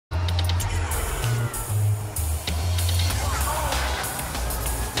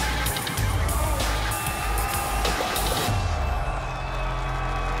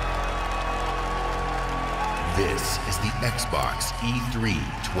Xbox E3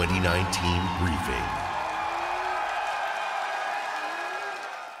 2019 briefing.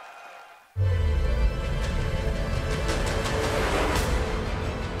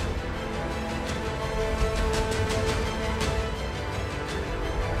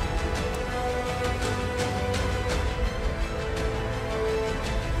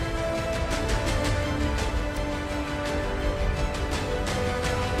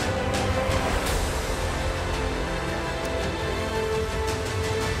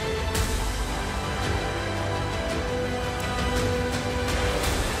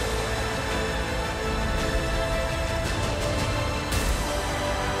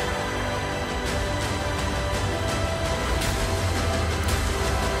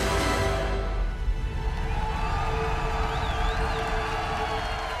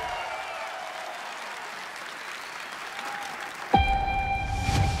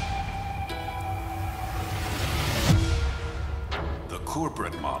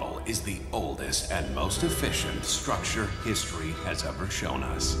 Corporate model is the oldest and most efficient structure history has ever shown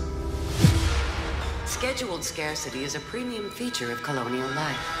us. Scheduled scarcity is a premium feature of colonial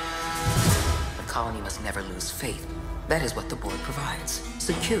life. The colony must never lose faith. That is what the board provides.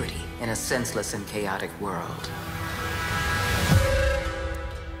 Security in a senseless and chaotic world.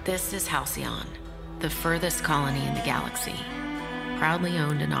 This is Halcyon, the furthest colony in the galaxy, proudly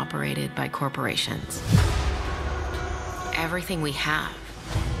owned and operated by corporations. Everything we have,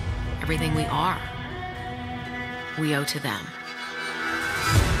 everything we are, we owe to them.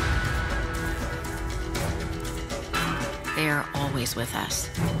 They are always with us.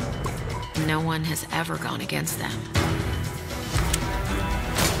 No one has ever gone against them.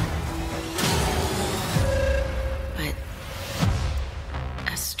 But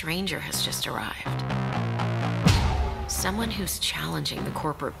a stranger has just arrived. Someone who's challenging the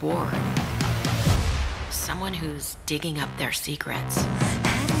corporate board. Someone who's digging up their secrets.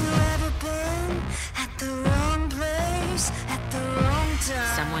 Have you ever been at the wrong place at the wrong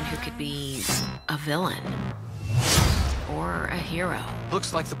time? Someone who could be a villain or a hero.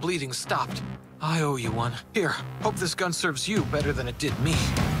 Looks like the bleeding stopped. I owe you one. Here, hope this gun serves you better than it did me.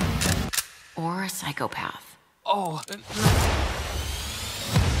 Or a psychopath. Oh. Did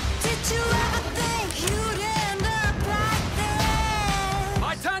you ever think you'd end up like that?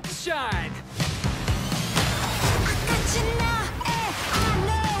 My time to shine! You know, I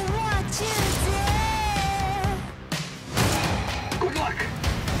know what you did. Good luck!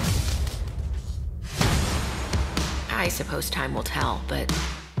 I suppose time will tell, but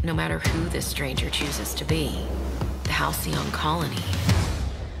no matter who this stranger chooses to be, the Halcyon colony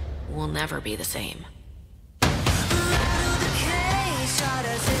will never be the same.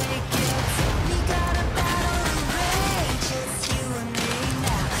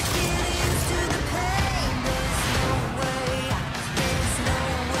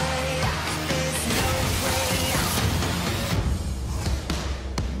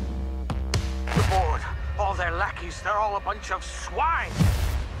 They're lackeys, they're all a bunch of swine!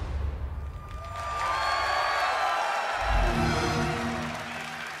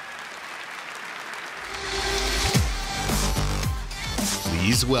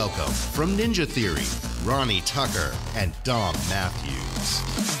 Please welcome, from Ninja Theory, Ronnie Tucker and Dom Matthews.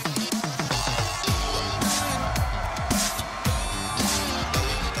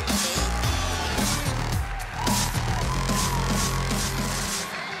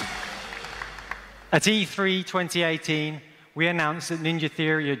 At E3 2018, we announced that Ninja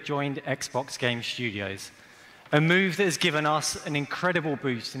Theory had joined Xbox Game Studios, a move that has given us an incredible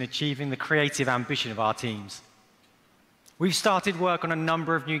boost in achieving the creative ambition of our teams. We've started work on a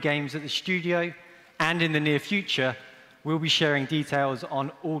number of new games at the studio, and in the near future, we'll be sharing details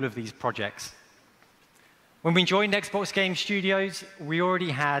on all of these projects. When we joined Xbox Game Studios, we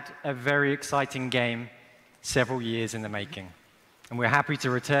already had a very exciting game several years in the making, and we're happy to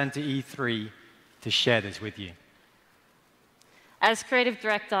return to E3 to share this with you. As creative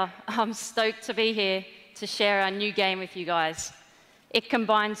director, I'm stoked to be here to share our new game with you guys. It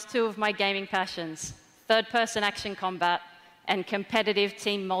combines two of my gaming passions, third-person action combat and competitive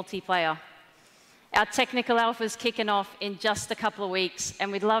team multiplayer. Our technical alpha is kicking off in just a couple of weeks,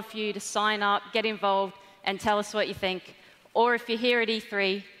 and we'd love for you to sign up, get involved, and tell us what you think. Or if you're here at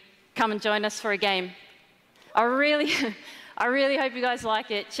E3, come and join us for a game. I really hope you guys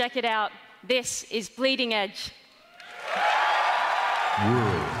like it. Check it out. This is Bleeding Edge.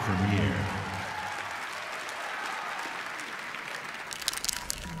 World premiere.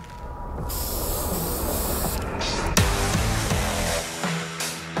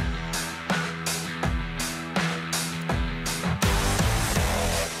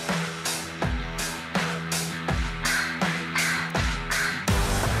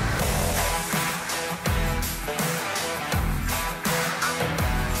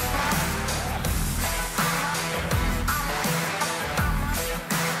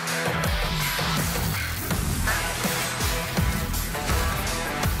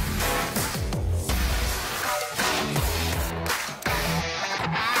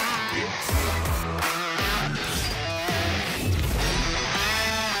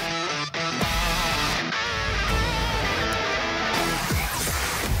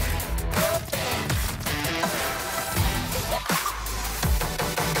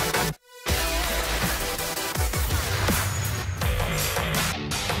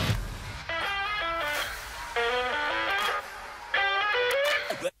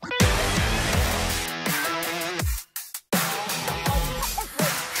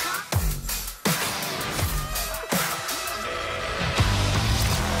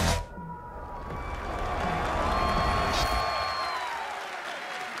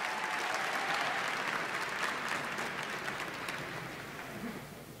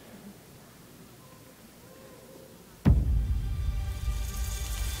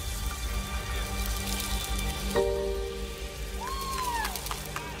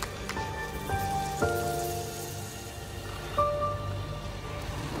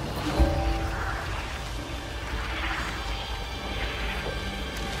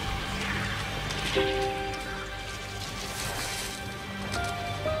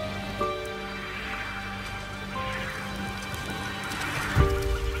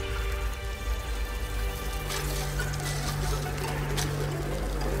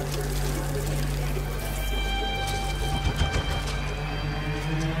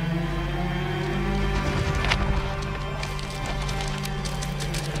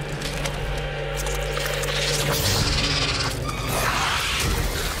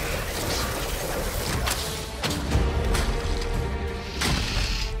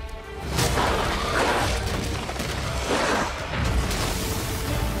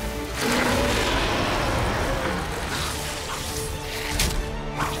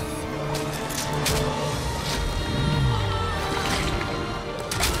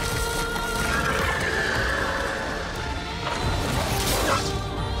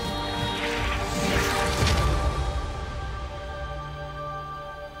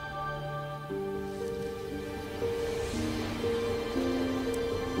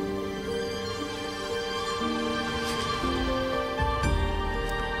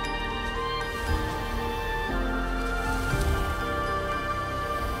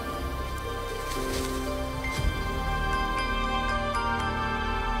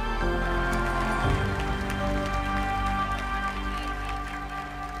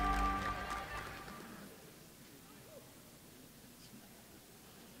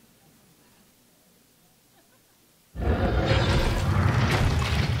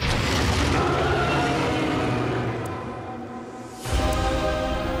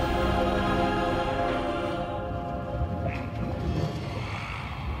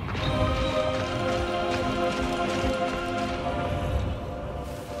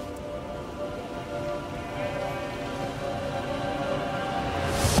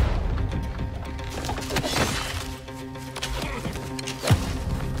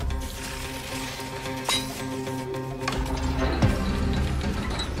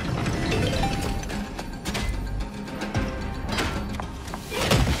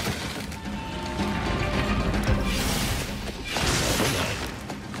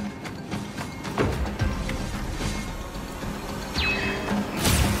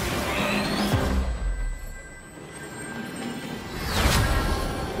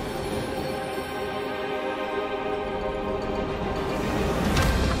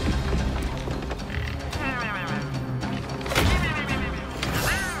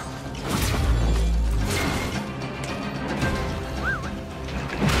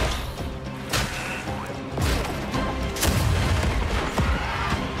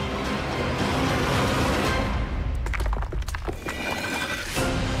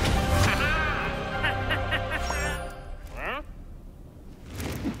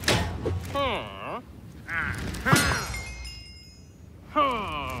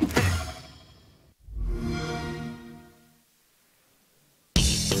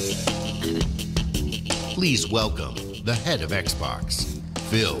 Please welcome the head of Xbox,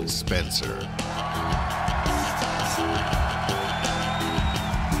 Phil Spencer.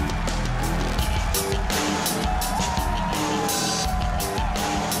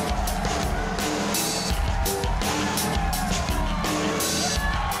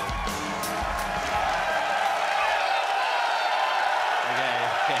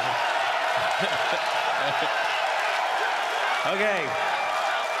 Okay.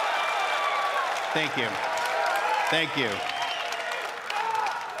 Thank you. Thank you.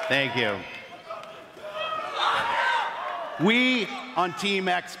 Thank you. We on Team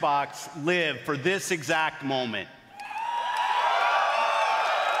Xbox live for this exact moment.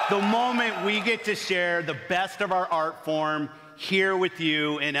 The moment we get to share the best of our art form here with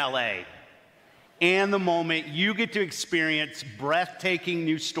you in LA. And the moment you get to experience breathtaking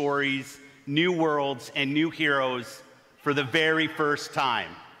new stories, new worlds, and new heroes for the very first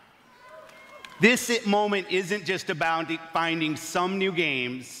time. This moment isn't just about finding some new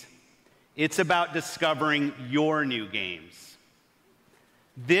games, it's about discovering your new games.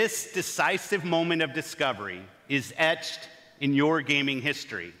 This decisive moment of discovery is etched in your gaming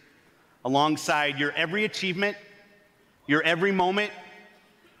history, alongside your every achievement, your every moment,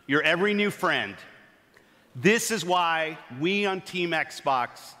 your every new friend. This is why we on Team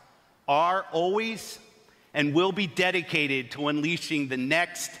Xbox are always and will be dedicated to unleashing the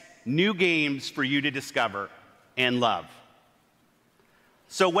next new games for you to discover and love.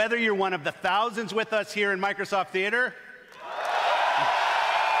 So whether you're one of the thousands with us here in Microsoft Theater,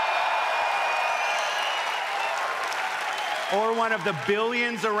 or one of the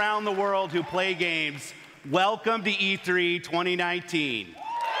billions around the world who play games, welcome to E3 2019.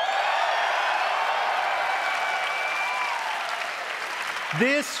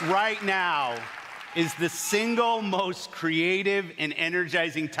 This right now is the single most creative and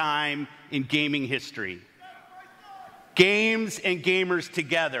energizing time in gaming history. Games and gamers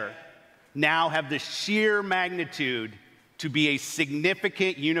together now have the sheer magnitude to be a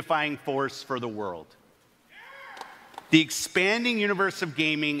significant unifying force for the world. The expanding universe of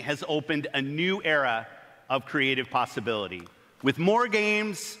gaming has opened a new era of creative possibility, with more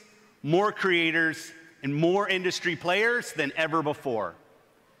games, more creators, and more industry players than ever before.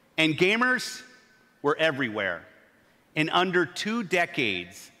 And gamers, we're everywhere. In under 2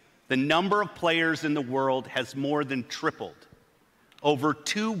 decades, the number of players in the world has more than tripled. Over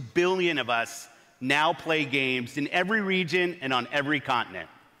 2 billion of us now play games in every region and on every continent.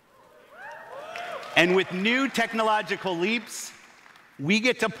 And with new technological leaps, we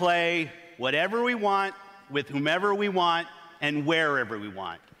get to play whatever we want, with whomever we want, and wherever we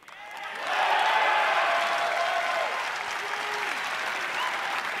want.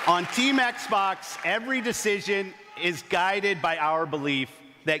 On Team Xbox, every decision is guided by our belief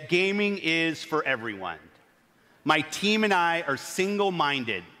that gaming is for everyone. My team and I are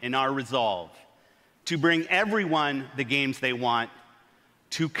single-minded in our resolve to bring everyone the games they want,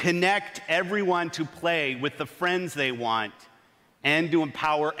 to connect everyone to play with the friends they want, and to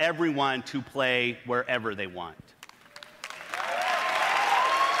empower everyone to play wherever they want.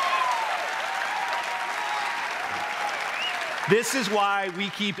 This is why we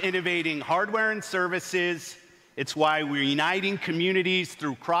keep innovating hardware and services. It's why we're uniting communities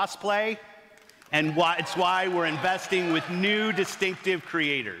through crossplay, and it's why we're investing with new distinctive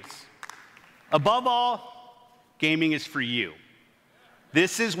creators. Above all, gaming is for you.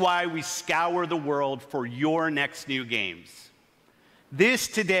 This is why we scour the world for your next new games. This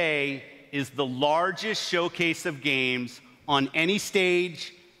today is the largest showcase of games on any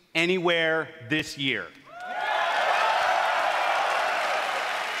stage, anywhere this year.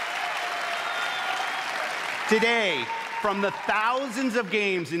 Today, from the thousands of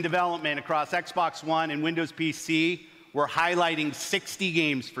games in development across Xbox One and Windows PC, we're highlighting 60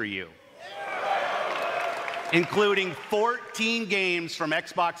 games for you, including 14 games from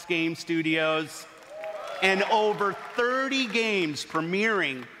Xbox Game Studios and over 30 games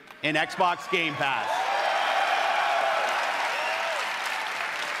premiering in Xbox Game Pass.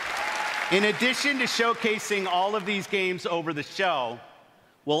 In addition to showcasing all of these games over the show,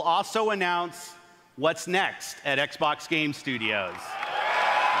 we'll also announce what's next at Xbox Game Studios.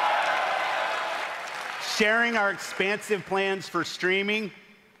 Sharing our expansive plans for streaming,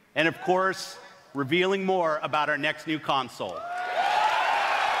 and of course, revealing more about our next new console.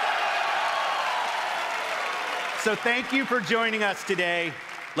 So thank you for joining us today.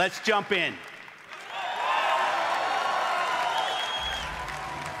 Let's jump in.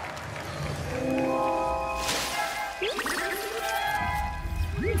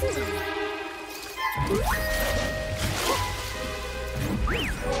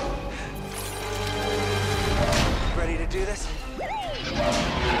 Ready to do this?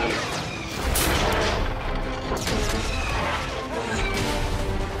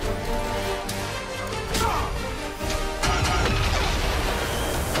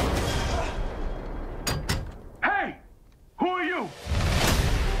 Hey! Who are you?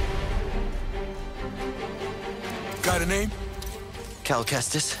 Got a name? Cal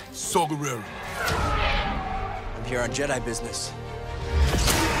Kestis. Saw Gerrera. I'm here on Jedi business.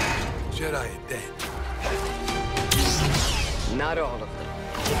 Jedi are dead. Not all of them.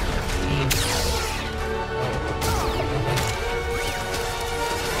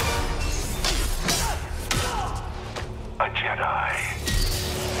 A Jedi.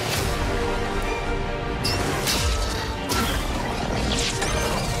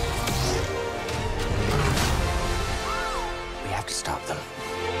 We have to stop them.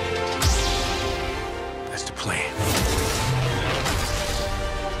 That's the plan.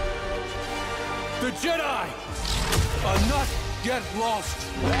 The Jedi are not yet lost.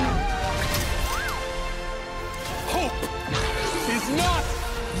 Hope is not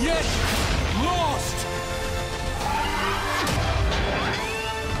yet lost.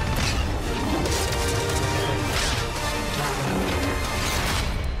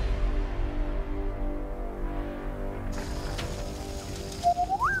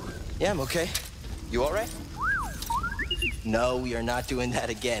 Yeah, I'm okay. You all right? No, we are not doing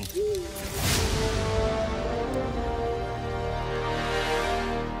that again.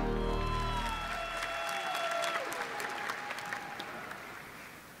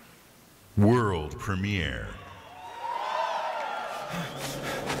 World premiere.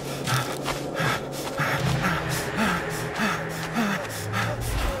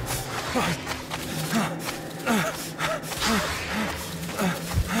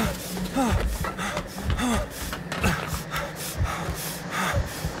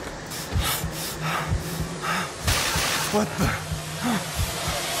 What the?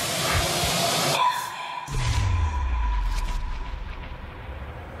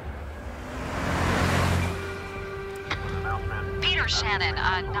 Peter Shannon,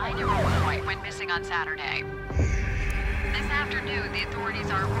 a 9-year-old boy, went missing on Saturday. This afternoon, the authorities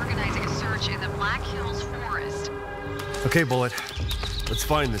are organizing a search in the Black Hills Forest. Okay, Bullet. Let's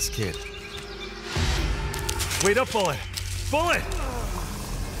find this kid. Wait up, Bullet! Bullet!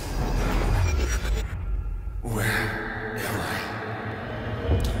 Where am I?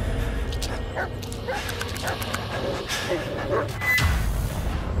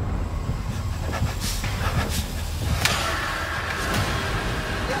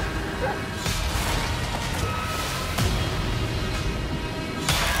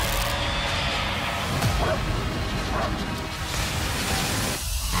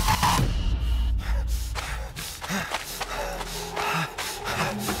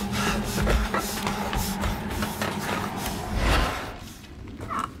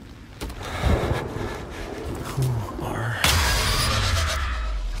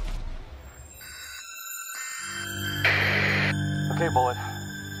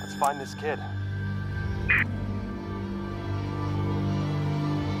 find this kid.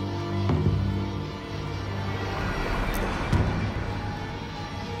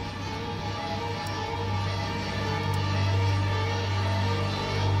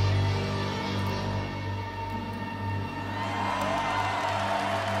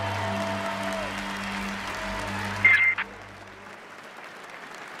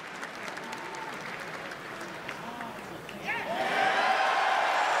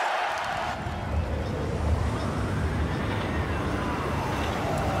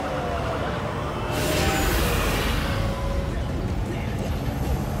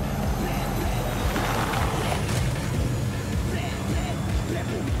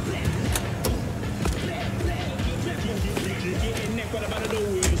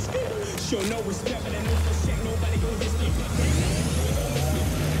 Show no respect, but I know for shit nobody gon' diss me.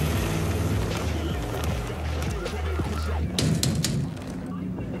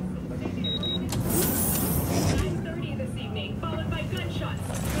 9:30 this evening, followed by gunshots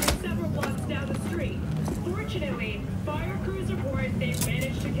from several blocks down the street. Fortunately, fire crews report they've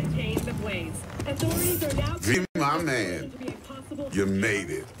managed to contain the blaze. Authorities are now... V, my man, you made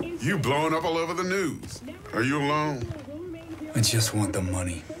it. You blowing up all over the news. Are you alone? I just want the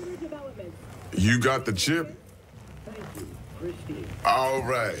money. You got the chip? All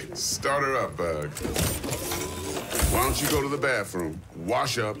right, start her up, Bug. Why don't you go to the bathroom,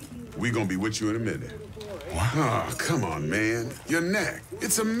 wash up, we gonna be with you in a minute. What? Oh, come on, man. Your neck,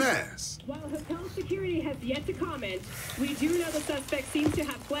 it's a mess. While hotel security has yet to comment, we do know the suspect seems to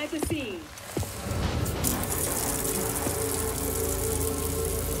have fled the scene.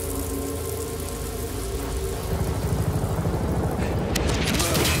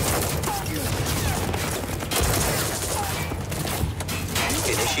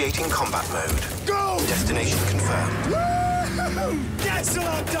 Initiating combat mode. Go! Destination confirmed. Woo! That's what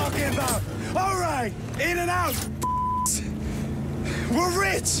I'm talking about! All right, in and out! We're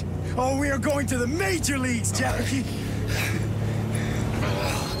rich! Oh, we are going to the major leagues, Jackie!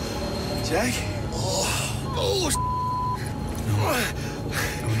 Jack? Oh,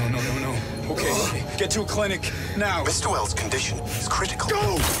 no. Okay, get to a clinic now. Mr. Wells' condition is critical.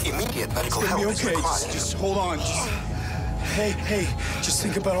 Go! Immediate medical help is okay. required. Just hold on. Hey, just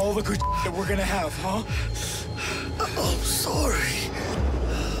think about all the good that we're gonna have, huh? I'm sorry.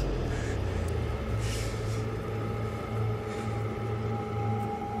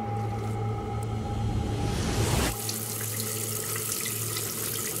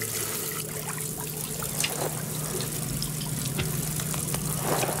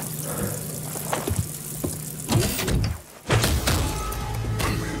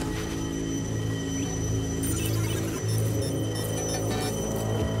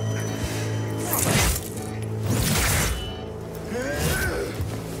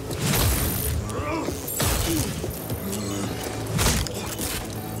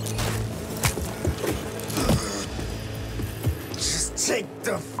 Take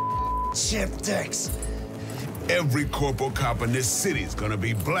the chip decks. Every corporal cop in this city is gonna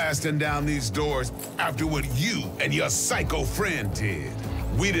be blasting down these doors after what you and your psycho friend did.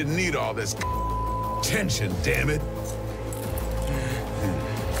 We didn't need all this tension, damn it.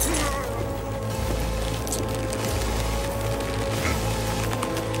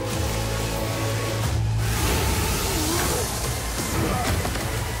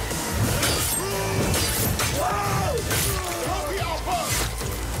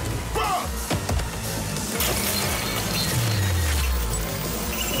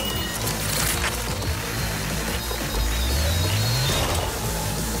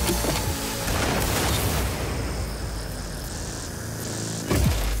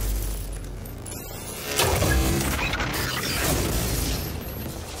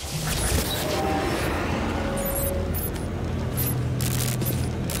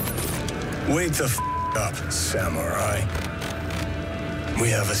 Wake the up, samurai. We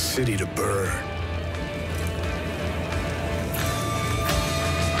have a city to burn.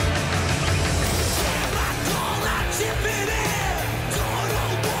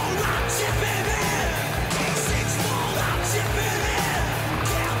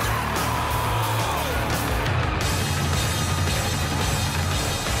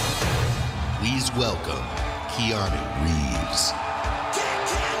 Please welcome Keanu Reeves.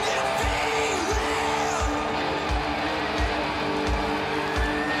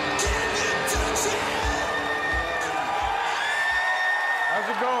 How's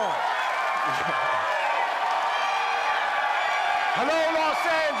it going? Hello, Los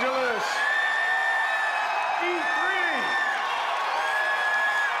Angeles. E3.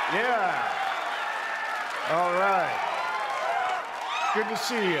 Yeah. All right. Good to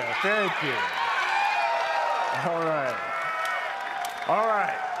see you. Thank you. All right. All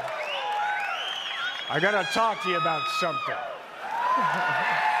right. I gotta talk to you about something.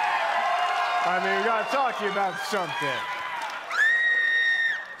 We gotta talk to you about something.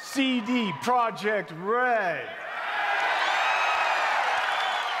 CD Projekt Red.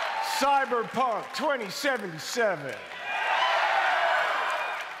 Cyberpunk 2077.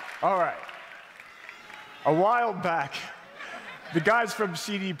 All right. A while back, the guys from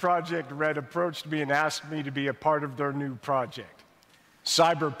CD Projekt Red approached me and asked me to be a part of their new project,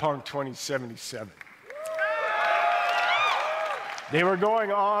 Cyberpunk 2077. They were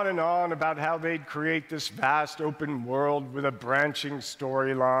going on and on about how they'd create this vast open world with a branching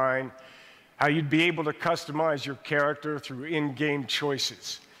storyline, how you'd be able to customize your character through in-game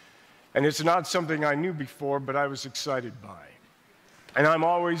choices. And it's not something I knew before, but I was excited by. And I'm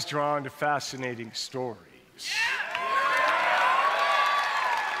always drawn to fascinating stories.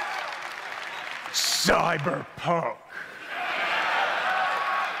 Cyberpunk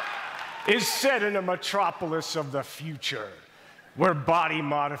is set in a metropolis of the future, where body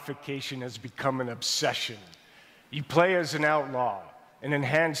modification has become an obsession. You play as an outlaw, an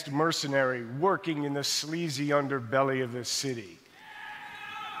enhanced mercenary working in the sleazy underbelly of the city.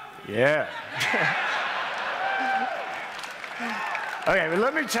 Yeah. Okay, but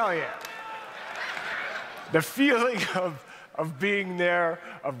let me tell you, the feeling of being there,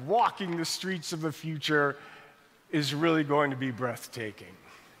 of walking the streets of the future, is really going to be breathtaking.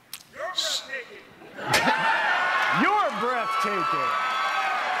 You're breathtaking.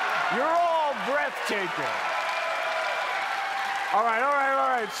 You're all breathtaking. All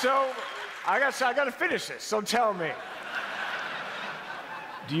right. So, I guess I gotta finish this, so tell me.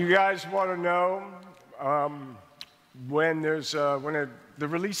 Do you guys want to know when the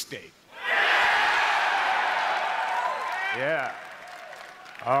release date? Yeah.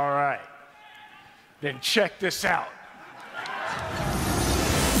 All right. Then check this out.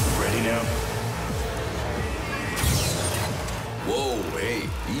 Ready now? Whoa, hey,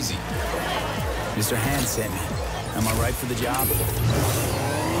 easy. Mr. Hansen, am I right for the job?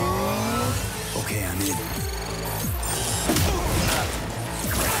 Okay, I'm in.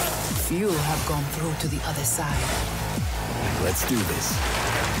 Few have gone through to the other side. Let's do this.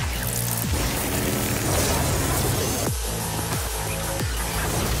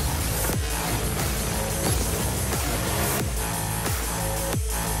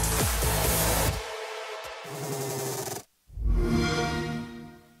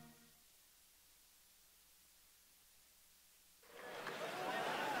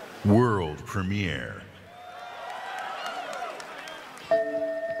 World premiere.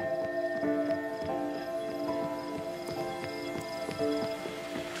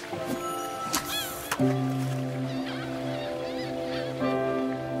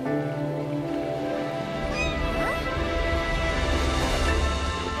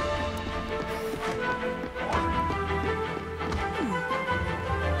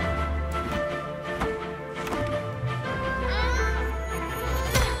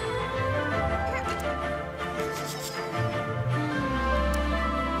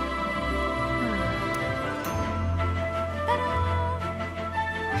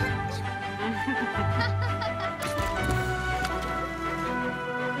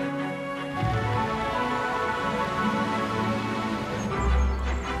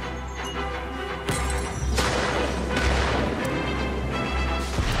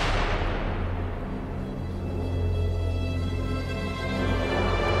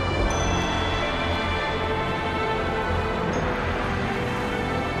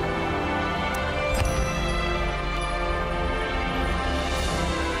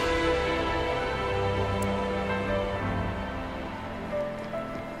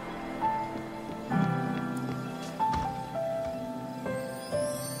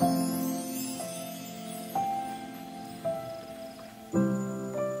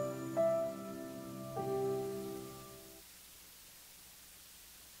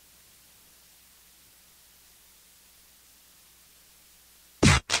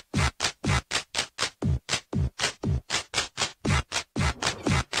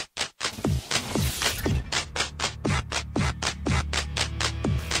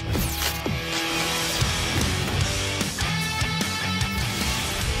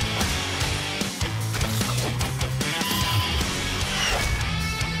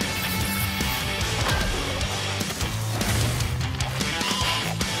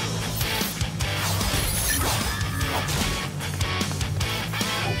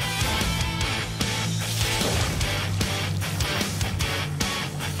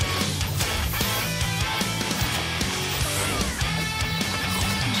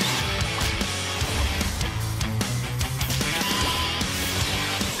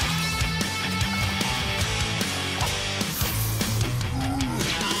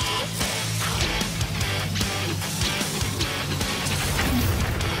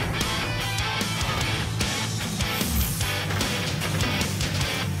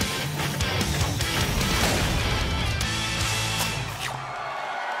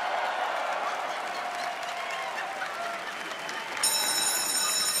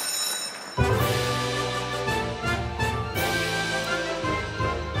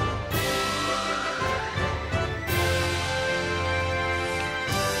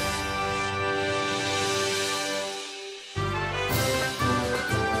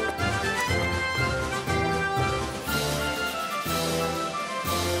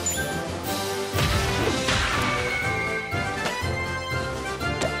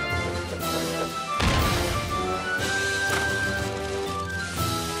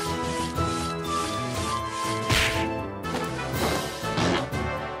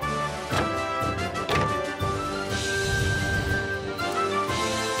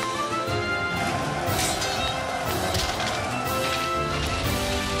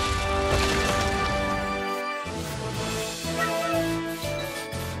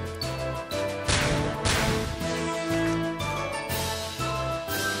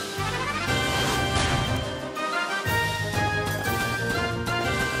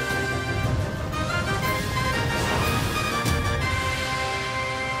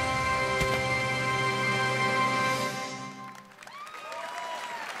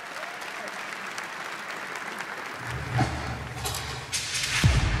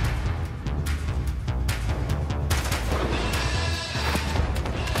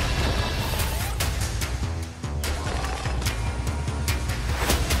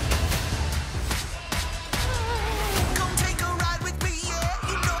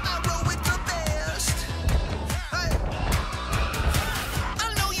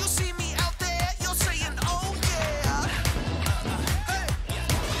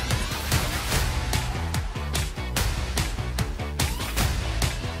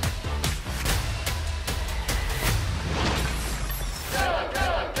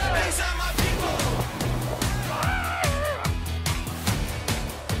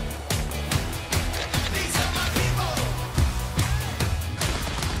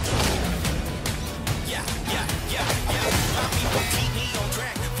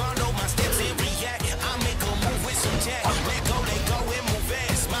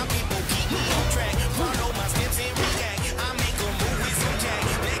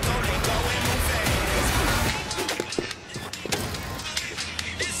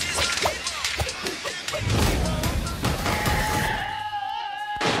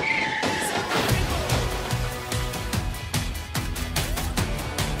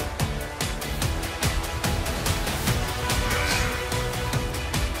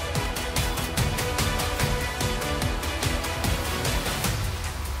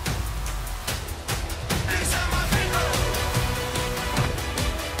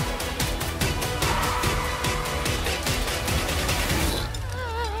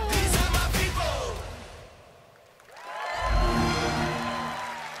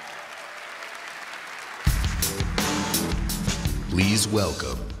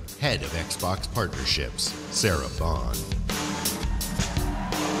 welcome Head of Xbox Partnerships, Sarah Bond.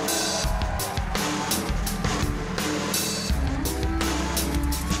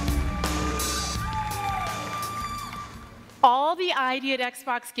 All the ID at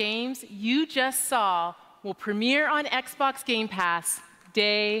Xbox games you just saw will premiere on Xbox Game Pass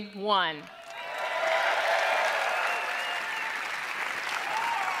day one.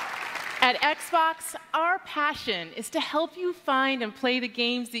 At Xbox, our passion is to help you find and play the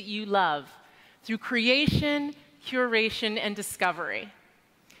games that you love through creation, curation, and discovery.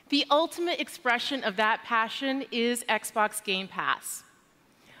 The ultimate expression of that passion is Xbox Game Pass.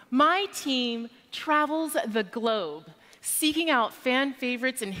 My team travels the globe, seeking out fan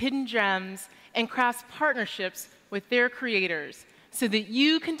favorites and hidden gems, and crafts partnerships with their creators so that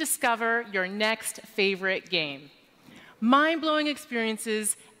you can discover your next favorite game. Mind-blowing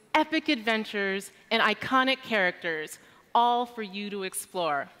experiences, epic adventures, and iconic characters, all for you to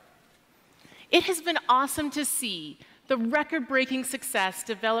explore. It has been awesome to see the record-breaking success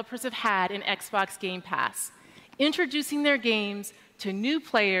developers have had in Xbox Game Pass, introducing their games to new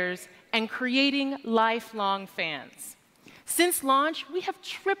players and creating lifelong fans. Since launch, we have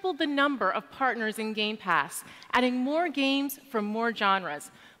tripled the number of partners in Game Pass, adding more games from more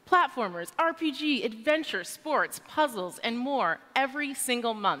genres, platformers, RPG, adventure, sports, puzzles, and more every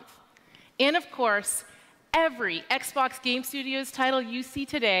single month. And of course, every Xbox Game Studios title you see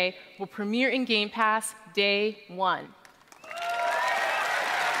today will premiere in Game Pass day one.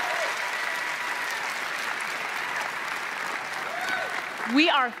 We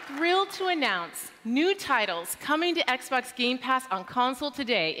are thrilled to announce new titles coming to Xbox Game Pass on console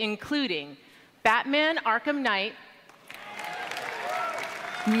today, including Batman Arkham Knight,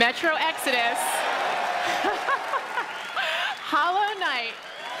 Metro Exodus, Hollow Knight,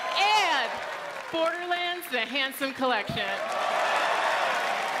 and Borderlands: The Handsome Collection.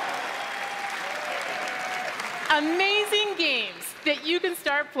 Amazing games that you can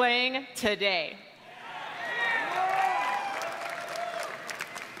start playing today.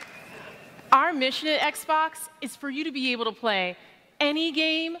 Our mission at Xbox is for you to be able to play any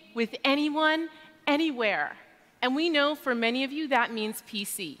game with anyone, anywhere. And we know for many of you that means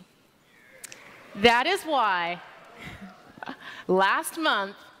PC. That is why last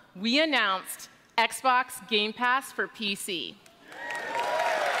month we announced Xbox Game Pass for PC.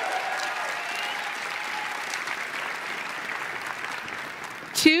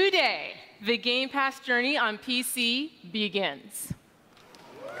 Today, the Game Pass journey on PC begins.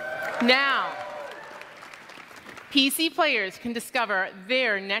 Now, PC players can discover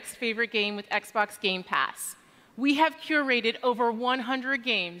their next favorite game with Xbox Game Pass. We have curated over 100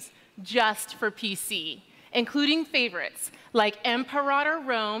 games just for PC, including favorites like Imperator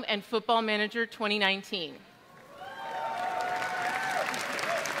Rome and Football Manager 2019.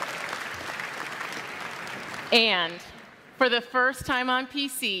 And for the first time on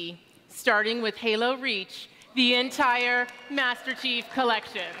PC, starting with Halo Reach, the entire Master Chief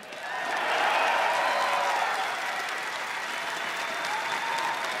Collection.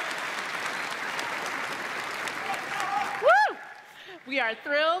 We are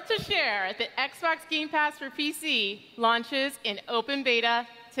thrilled to share that Xbox Game Pass for PC launches in open beta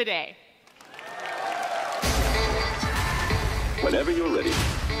today. Whenever you're ready.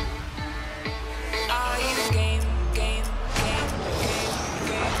 Are you game?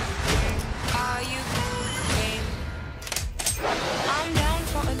 Are you game? I'm down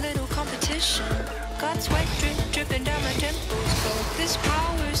for a little competition. Got sweat dripping down my temples. But this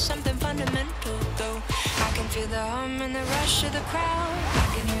power is something fundamental, though. I can feel the hum and the rush of the crowd.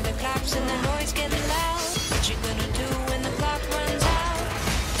 I can hear the claps and the noise getting loud. What you gonna do when the clock runs out?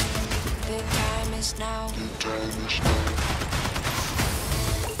 The time is now. The time is now.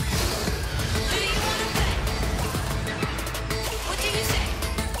 Do you wanna play? What do you say?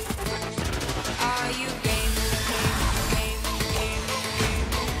 Are you game?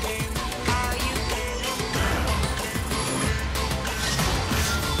 Are you game?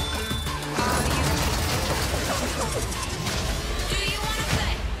 Are you? Do you wanna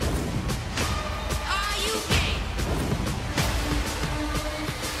play? Are you game?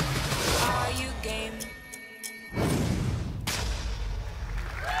 Are you game?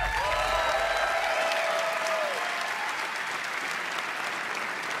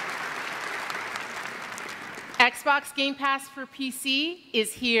 Xbox Game Pass for PC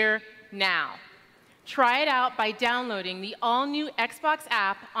is here now. Try it out by downloading the all-new Xbox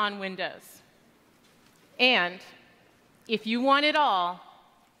app on Windows. And if you want it all,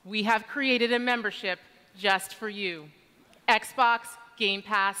 we have created a membership just for you. Xbox Game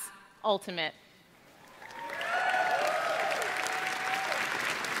Pass Ultimate.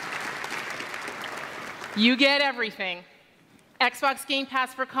 You get everything. Xbox Game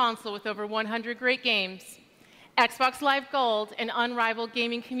Pass for console with over 100 great games, Xbox Live Gold, an unrivaled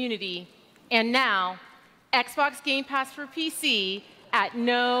gaming community, and now, Xbox Game Pass for PC at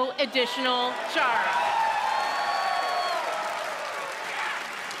no additional charge.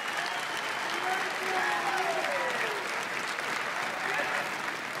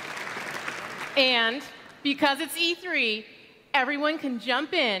 And because it's E3, everyone can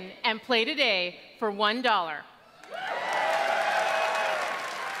jump in and play today for $1.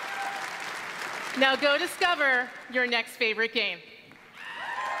 Now go discover your next favorite game.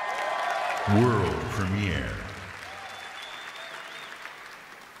 World premiere.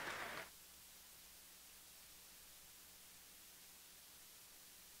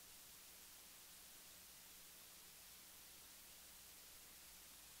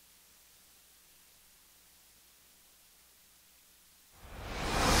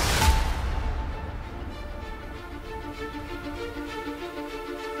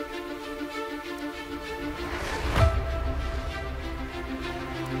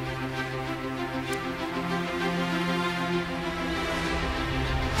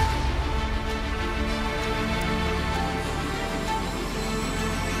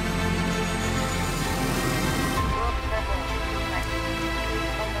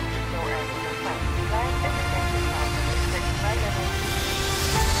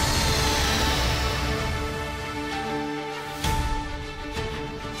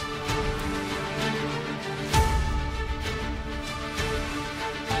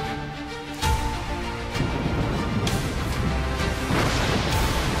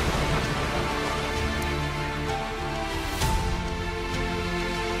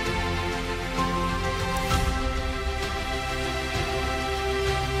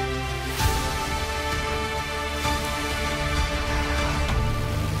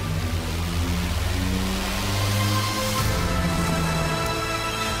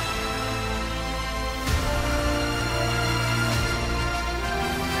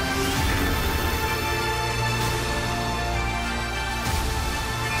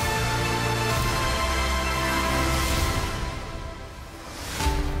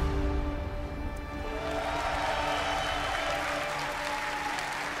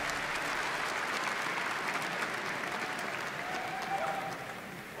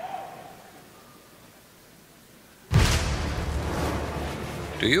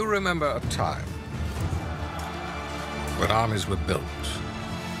 Do you remember a time when armies were built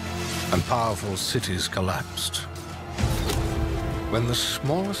and powerful cities collapsed? When the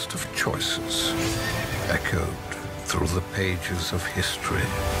smallest of choices echoed through the pages of history?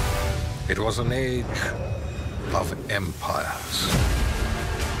 It was an age of empires.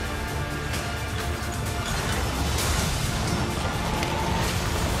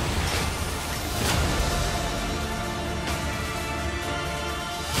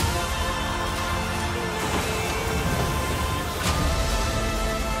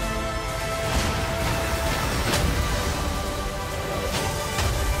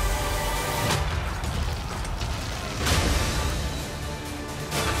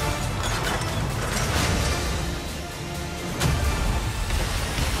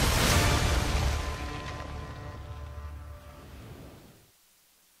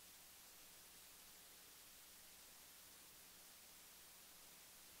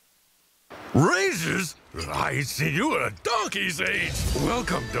 Razors? I ain't seen you in a donkey's age.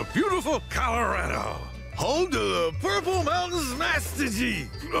 Welcome to beautiful Colorado. Home to the Purple Mountains Master G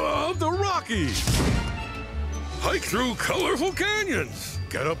of the Rockies. Hike through colorful canyons.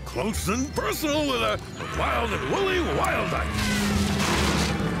 Get up close and personal with a wild and woolly wildlife.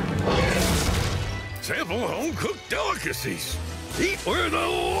 Sample home-cooked delicacies. Eat where the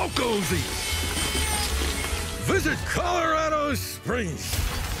locals eat. Visit Colorado Springs.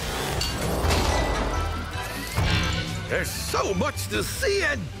 There's so much to see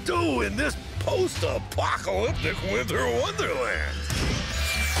and do in this post-apocalyptic winter wonderland.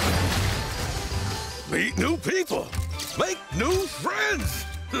 Meet new people. Make new friends.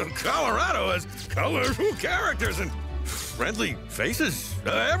 Colorado has colorful characters and friendly faces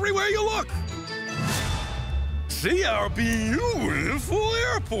everywhere you look. See our beautiful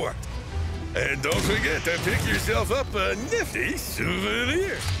airport. And don't forget to pick yourself up a nifty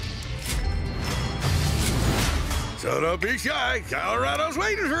souvenir. So don't be shy. Colorado's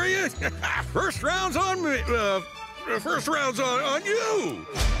waiting for you. First round's on me. First round's on you.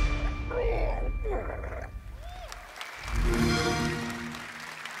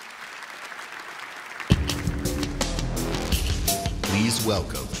 Please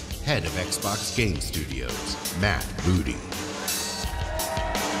welcome head of Xbox Game Studios, Matt Moody.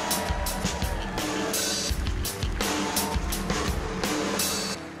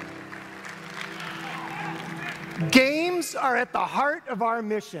 Studios are at the heart of our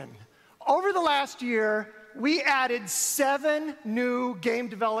mission. Over the last year, we added 7 new game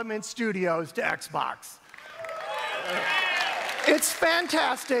development studios to Xbox. It's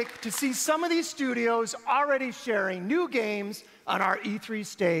fantastic to see some of these studios already sharing new games on our E3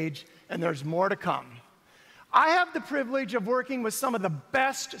 stage, and there's more to come. I have the privilege of working with some of the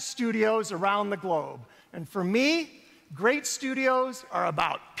best studios around the globe. And for me, great studios are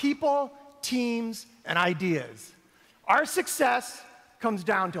about people, teams, and ideas. Our success comes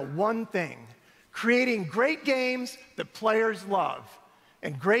down to one thing: creating great games that players love.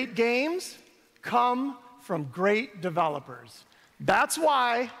 And great games come from great developers. That's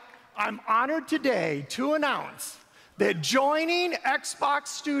why I'm honored today to announce that joining Xbox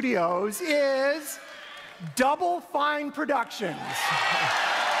Studios is Double Fine Productions.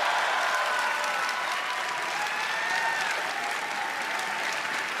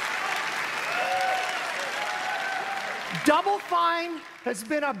 Double Fine has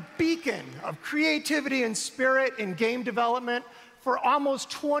been a beacon of creativity and spirit in game development for almost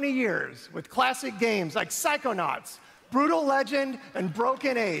 20 years, with classic games like Psychonauts, Brutal Legend, and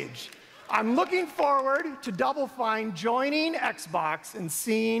Broken Age. I'm looking forward to Double Fine joining Xbox and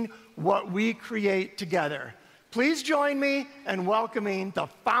seeing what we create together. Please join me in welcoming the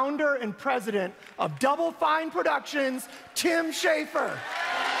founder and president of Double Fine Productions, Tim Schafer.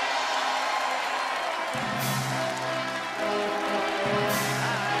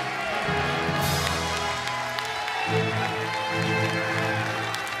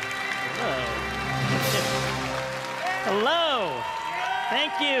 Hello.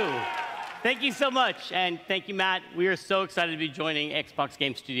 Thank you. Thank you so much. And thank you, Matt. We are so excited to be joining Xbox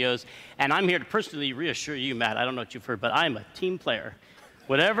Game Studios. And I'm here to personally reassure you, Matt, I don't know what you've heard, but I'm a team player.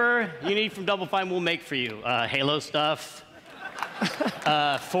 Whatever you need from Double Fine, we'll make for you. Halo stuff,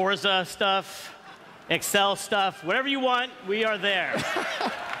 Forza stuff, Excel stuff, whatever you want, we are there.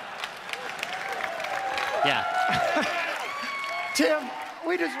 Yeah. Tim,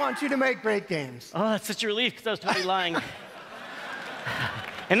 we just want you to make great games. Oh, that's such a relief, because I was totally lying.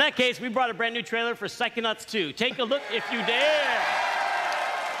 In that case, we brought a brand new trailer for Psychonauts 2. Take a look if you dare.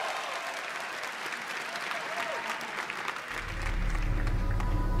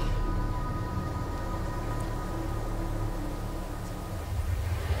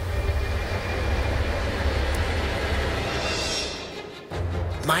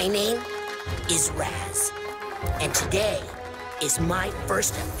 My name is Raz, and today is my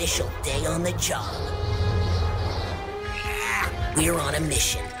first official day on the job. We're on a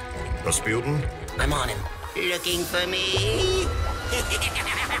mission. Rasputin? I'm on him. Looking for me?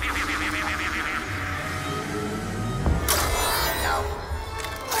 No.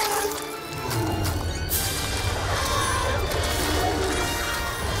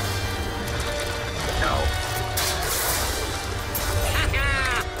 No.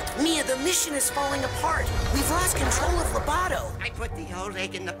 Mia, the mission is falling apart. We've lost control of Lobato. I put the old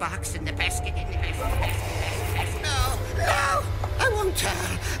egg in the box in the basket in the basket. No, no! I won't tell.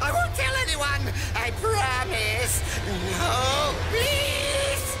 I won't tell anyone. I promise. No, please!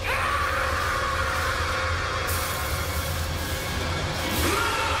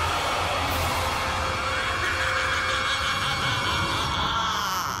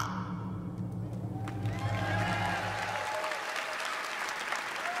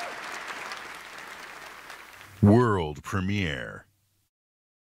 World premiere.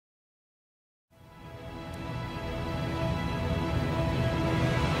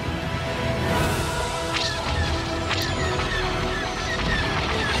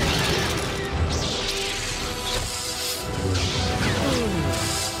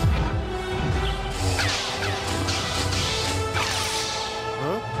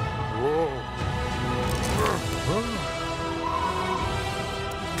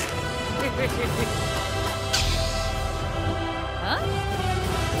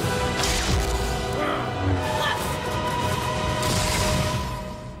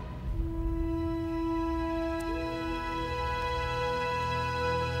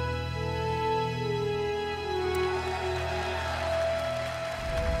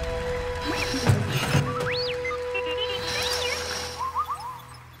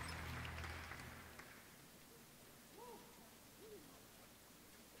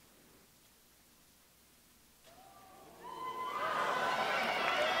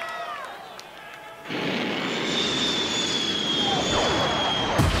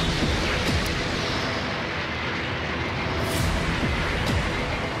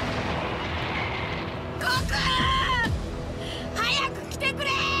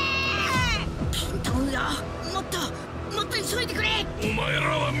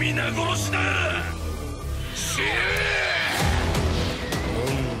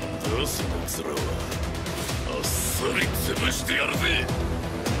 奴らはあっさり潰してやるぜ。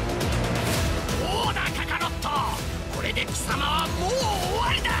そうだカカロット、これで貴様はもう終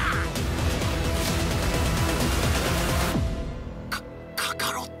わりだ。カ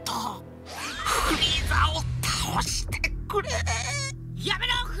カロット、フリーザを倒してくれ。やめ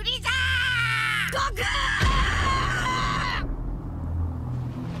ろフリーザー。ゴクー。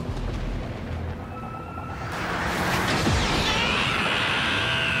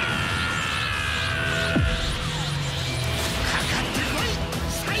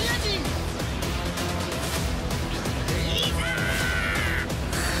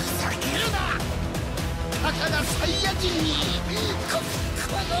サイヤ人にこ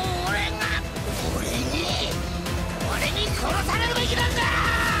の俺に殺されるべきなんだ。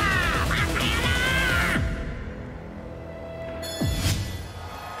バカ野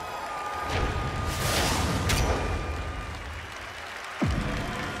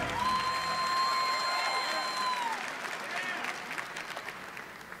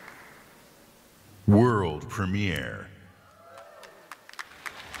郎。World premiere.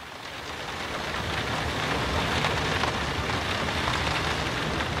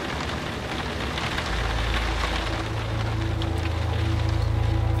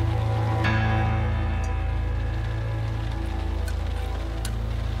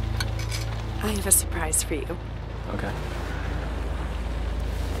 I have a surprise for you. Okay.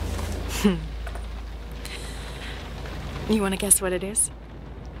 You want to guess what it is?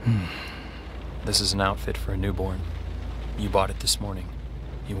 This is an outfit for a newborn. You bought it this morning.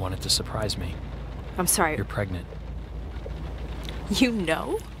 You wanted to surprise me. I'm sorry. You're pregnant. You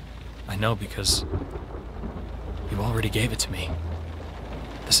know? I know because you already gave it to me.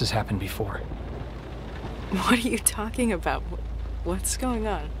 This has happened before. What are you talking about? What's going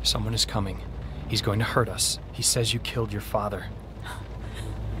on? Someone is coming. He's going to hurt us. He says you killed your father.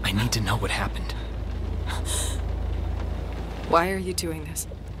 I need to know what happened. Why are you doing this?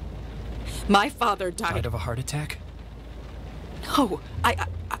 My father died. Died of a heart attack? No,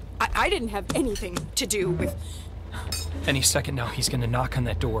 I didn't have anything to do with... Any second now, he's gonna knock on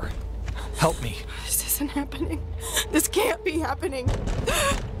that door. Help me. This isn't happening. This can't be happening.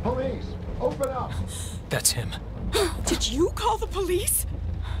 Police, open up. That's him. Did you call the police?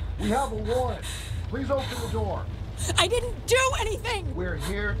 We have a warrant. Please open the door. I didn't do anything. We're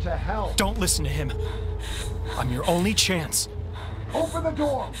here to help. Don't listen to him. I'm your only chance. Open the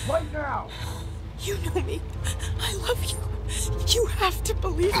door right now. You know me. I love you. You have to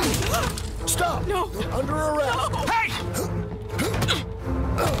believe me. Stop. No. You're under arrest. No. Hey!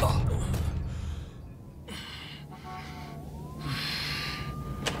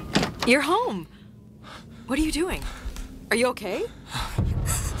 You're home. What are you doing? Are you okay?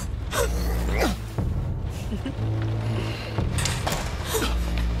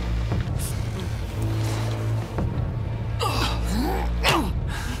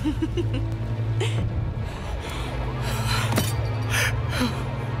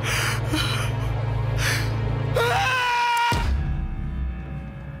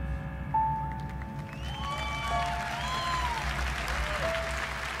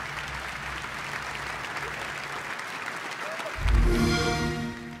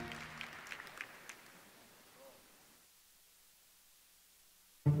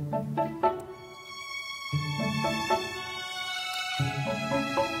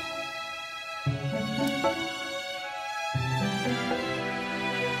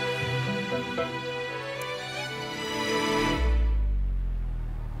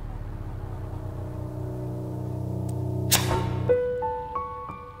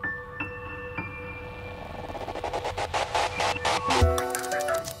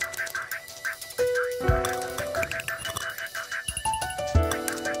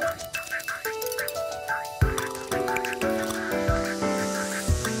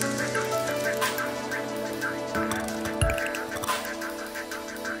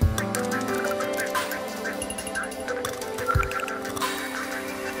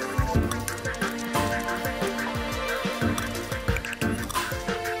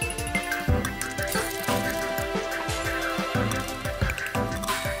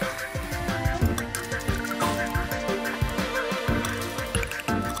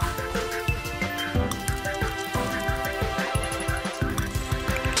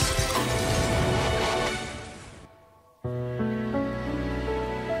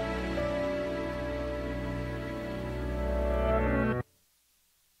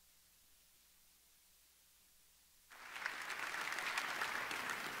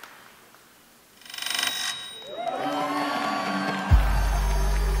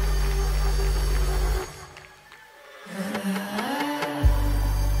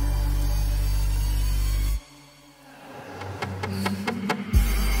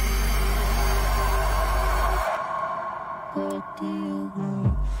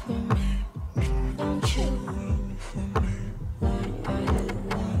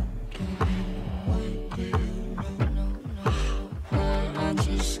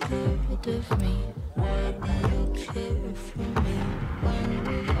 scared of me? Why do you care for me? When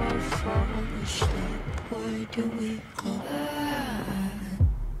we all fall asleep, where do we go?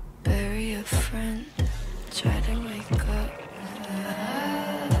 Bury a friend, try to wake up.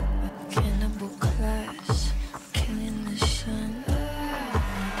 Cannibal class, killing the sun.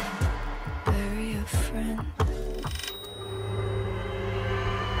 Bury a friend.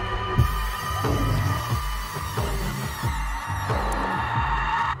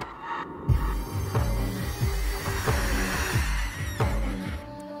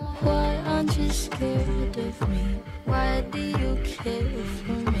 Why aren't you scared of me? Why do you care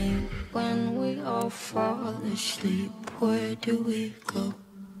for me? When we all fall asleep, where do we go?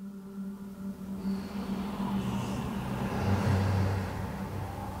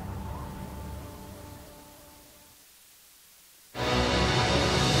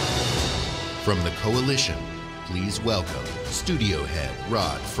 From the Coalition, please welcome Studio Head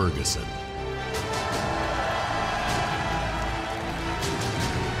Rod Ferguson.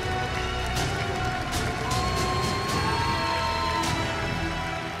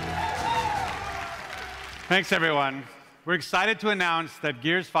 Thanks, everyone. We're excited to announce that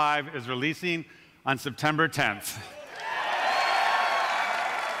Gears 5 is releasing on September 10th.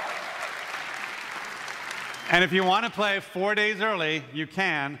 And if you want to play 4 days early, you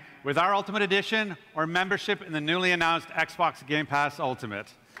can with our Ultimate Edition or membership in the newly announced Xbox Game Pass Ultimate.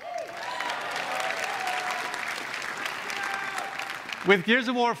 With Gears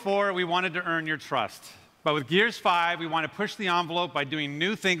of War 4, we wanted to earn your trust. But with Gears 5, we want to push the envelope by doing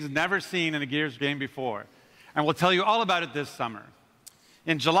new things never seen in a Gears game before. And we'll tell you all about it this summer.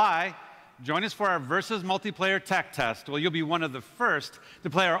 In July, join us for our Versus multiplayer tech test, where you'll be one of the first to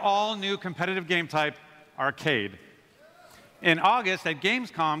play our all-new competitive game type, Arcade. In August, at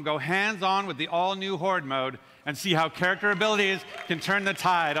Gamescom, go hands-on with the all-new Horde mode and see how character abilities can turn the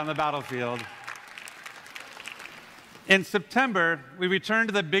tide on the battlefield. In September, we return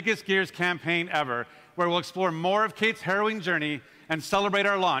to the biggest Gears campaign ever, where we'll explore more of Kate's harrowing journey and celebrate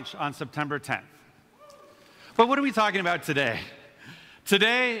our launch on September 10th. But what are we talking about today?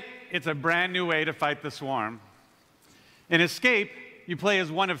 Today, it's a brand new way to fight the swarm. In Escape, you play as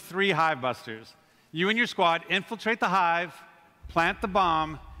one of 3 hive busters. You and your squad infiltrate the hive, plant the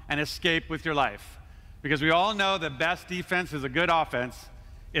bomb, and escape with your life. Because we all know the best defense is a good offense.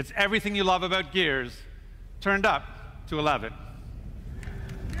 It's everything you love about Gears, turned up to 11.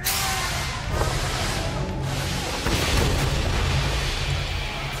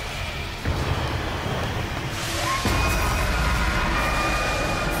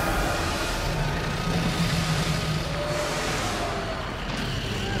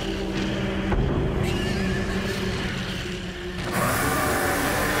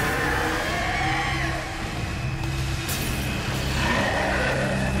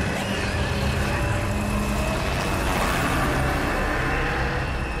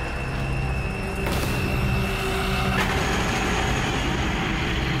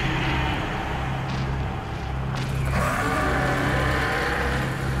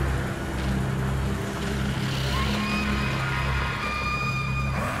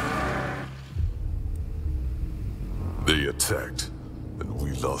 They attacked, and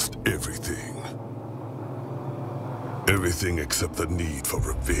we lost everything. Everything except the need for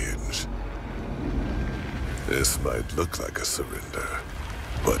revenge. This might look like a surrender,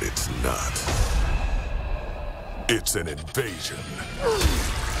 but it's not. It's an invasion.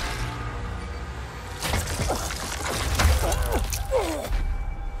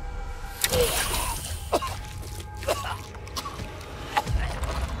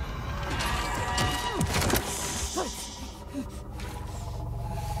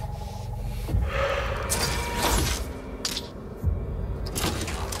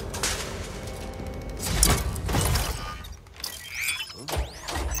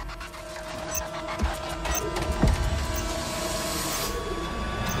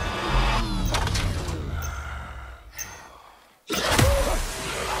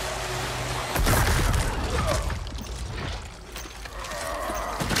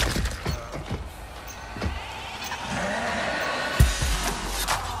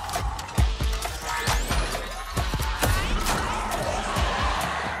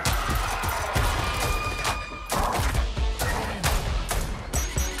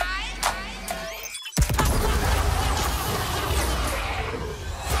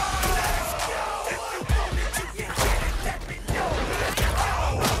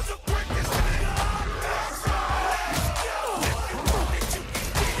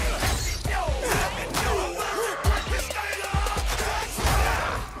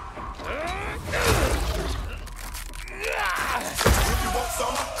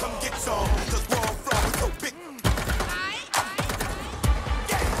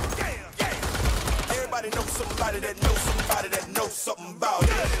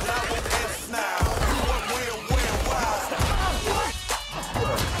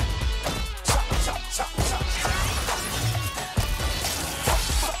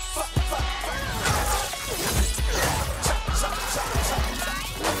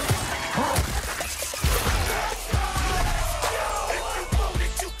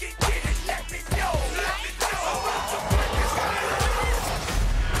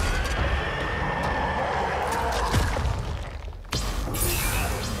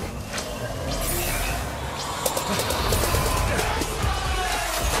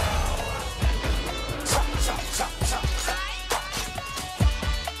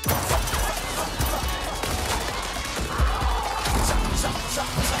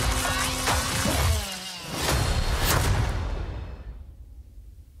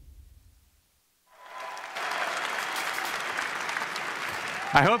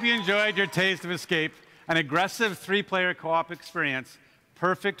 I hope you enjoyed your taste of Escape, an aggressive 3-player co-op experience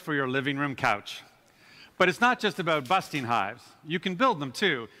perfect for your living room couch. But it's not just about busting hives. You can build them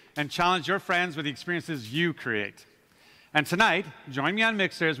too and challenge your friends with the experiences you create. And tonight, join me on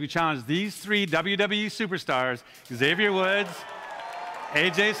Mixer as we challenge these 3 WWE superstars, Xavier Woods,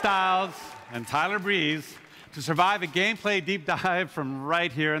 AJ Styles, and Tyler Breeze, to survive a gameplay deep dive from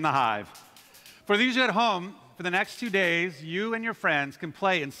right here in the Hive. For those of you at home, for the next 2 days, you and your friends can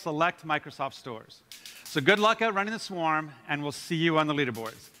play in select Microsoft stores. So good luck out running the swarm, and we'll see you on the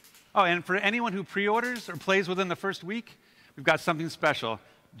leaderboards. Oh, and for anyone who pre-orders or plays within the first week, we've got something special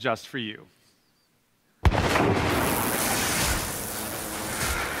just for you.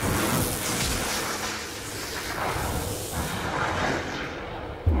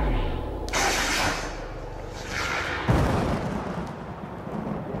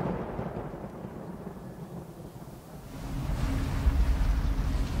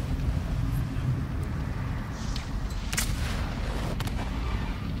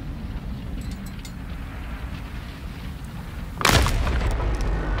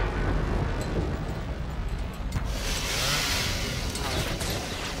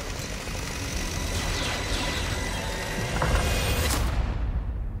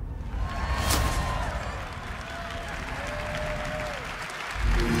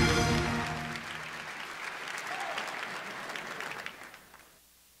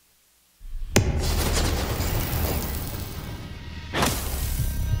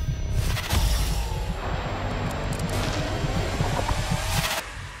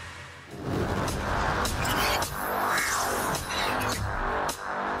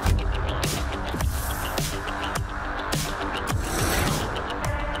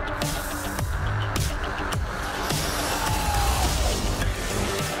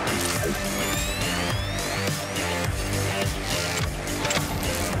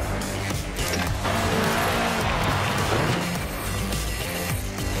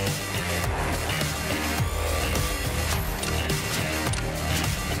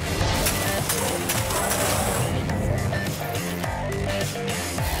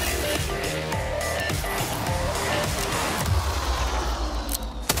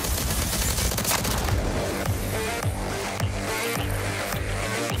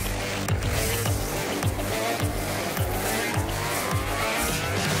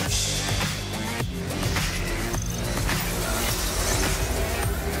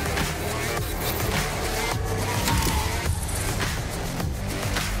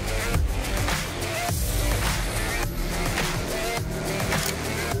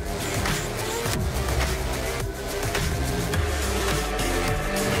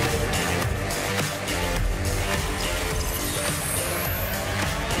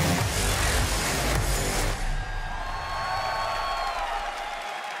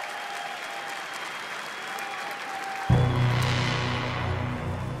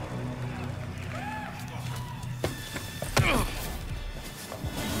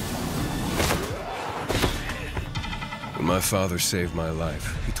 When my father saved my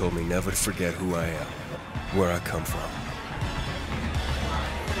life, he told me never to forget who I am, where I come from.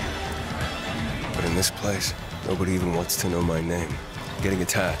 But in this place, nobody even wants to know my name. Getting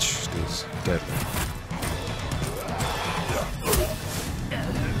attached is deadly.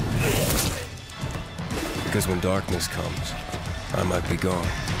 Because when darkness comes, I might be gone.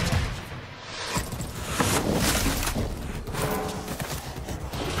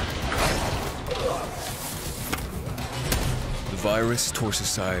 The virus tore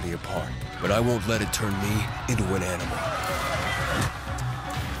society apart, but I won't let it turn me into an animal.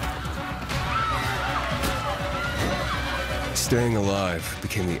 Staying alive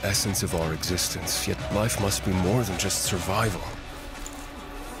became the essence of our existence, yet life must be more than just survival.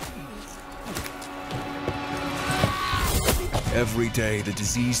 Every day, the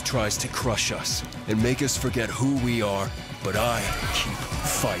disease tries to crush us and make us forget who we are, but I keep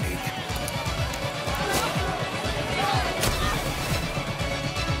fighting.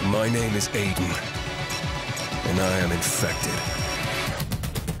 My name is Aiden, and I am infected.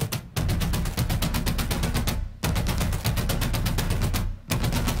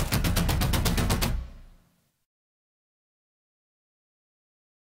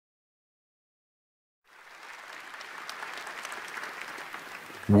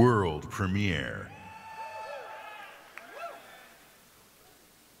 World premiere.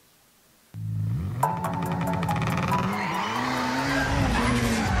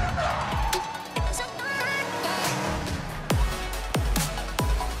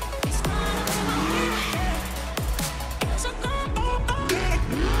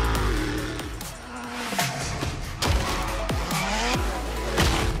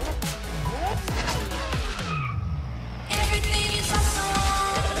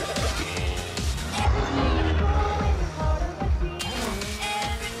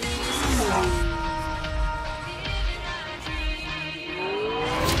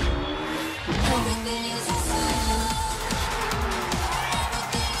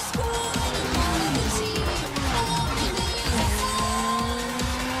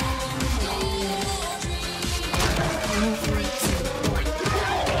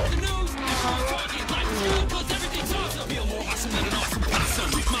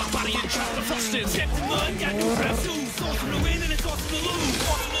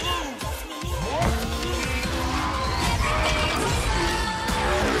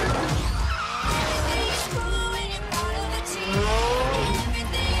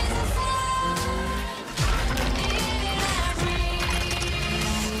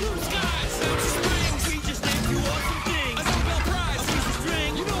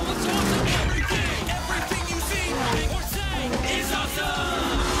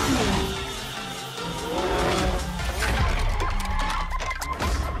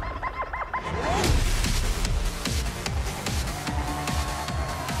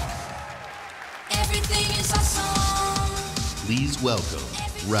 welcome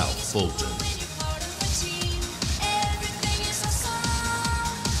Ralph Fulton.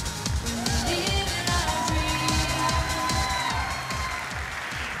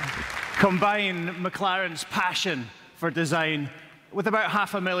 Combine McLaren's passion for design with about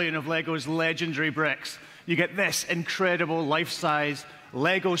 500,000 of LEGO's legendary bricks. You get this incredible life-size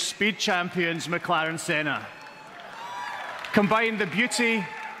LEGO Speed Champions McLaren Senna. Combine the beauty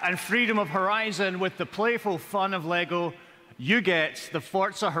and freedom of Horizon with the playful fun of LEGO, you get the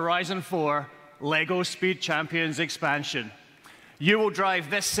Forza Horizon 4 LEGO Speed Champions expansion. You will drive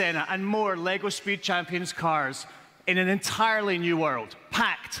this Senna and more LEGO Speed Champions cars in an entirely new world,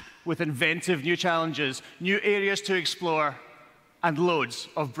 packed with inventive new challenges, new areas to explore, and loads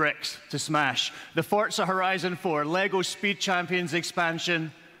of bricks to smash. The Forza Horizon 4 LEGO Speed Champions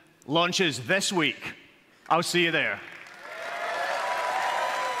expansion launches this week. I'll see you there.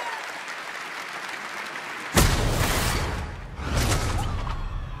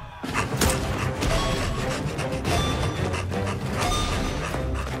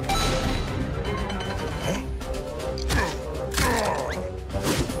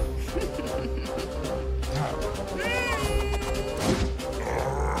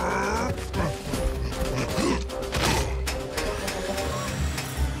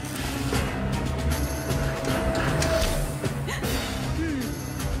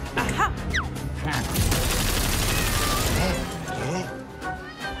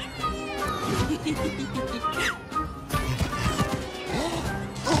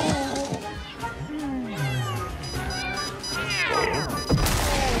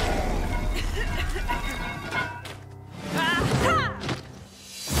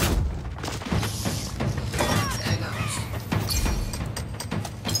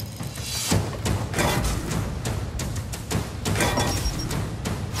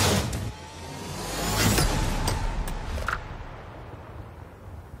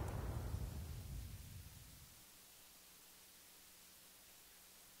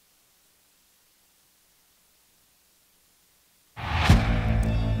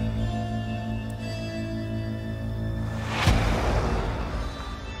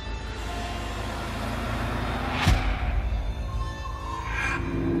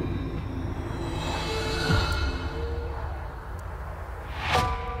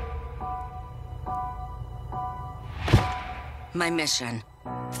 My mission,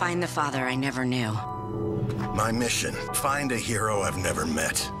 find the father I never knew. My mission, find a hero I've never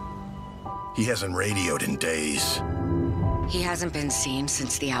met. He hasn't radioed in days. He hasn't been seen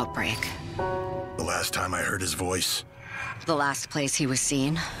since the outbreak. The last time I heard his voice. The last place he was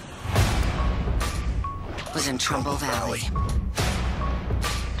seen was in Trumbull Valley.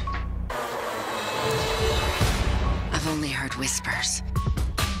 I've only heard whispers.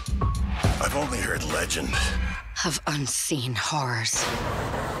 I've only heard legend. Of unseen horrors.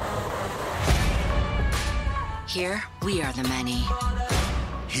 Here, we are the many.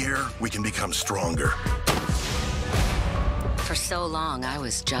 Here, we can become stronger. For so long, I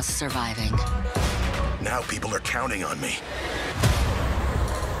was just surviving. Now people are counting on me.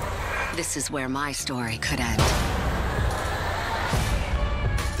 This is where my story could end.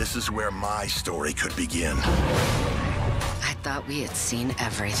 This is where my story could begin. I thought we had seen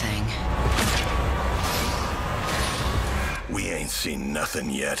everything. We ain't seen nothing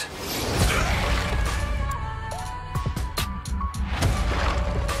yet.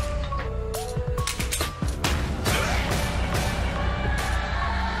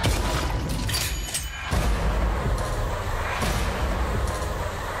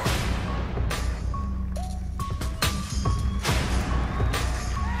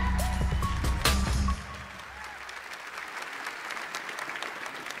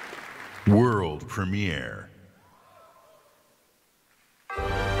 World premiere.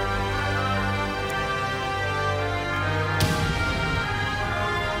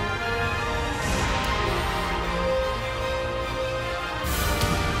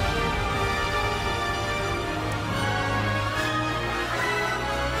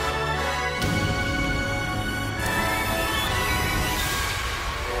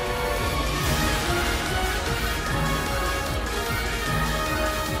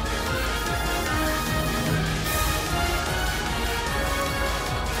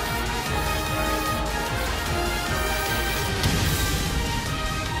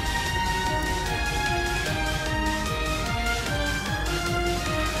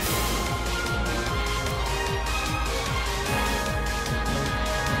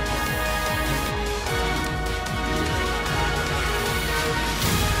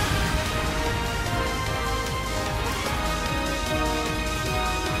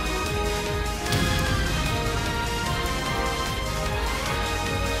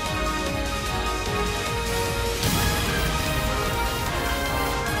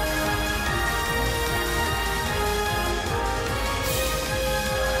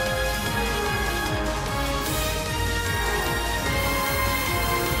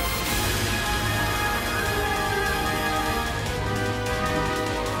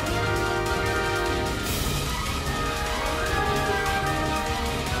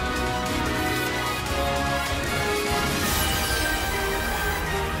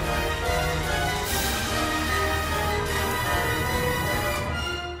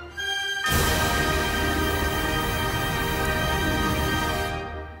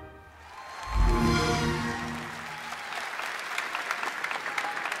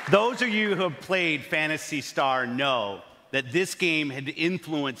 Those of you who have played Phantasy Star know that this game had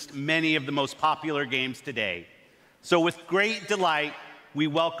influenced many of the most popular games today. So with great delight, we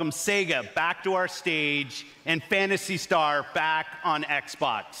welcome Sega back to our stage and Phantasy Star back on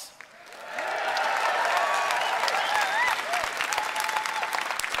Xbox.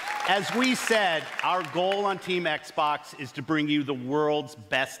 As we said, our goal on Team Xbox is to bring you the world's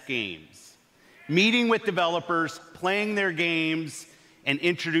best games. Meeting with developers, playing their games, and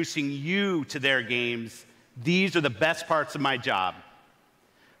introducing you to their games, these are the best parts of my job.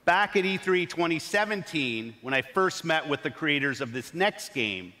 Back at E3 2017, when I first met with the creators of this next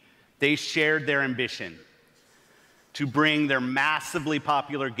game, they shared their ambition to bring their massively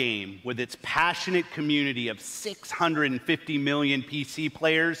popular game with its passionate community of 650 million PC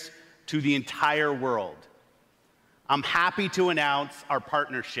players to the entire world. I'm happy to announce our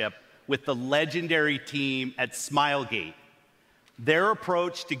partnership with the legendary team at Smilegate. Their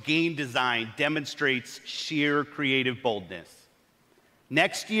approach to game design demonstrates sheer creative boldness.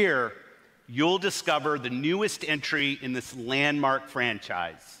 Next year, you'll discover the newest entry in this landmark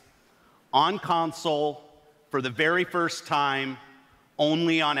franchise. On console, for the very first time,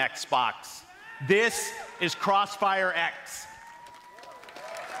 only on Xbox. This is Crossfire X.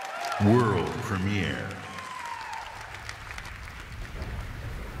 World premiere.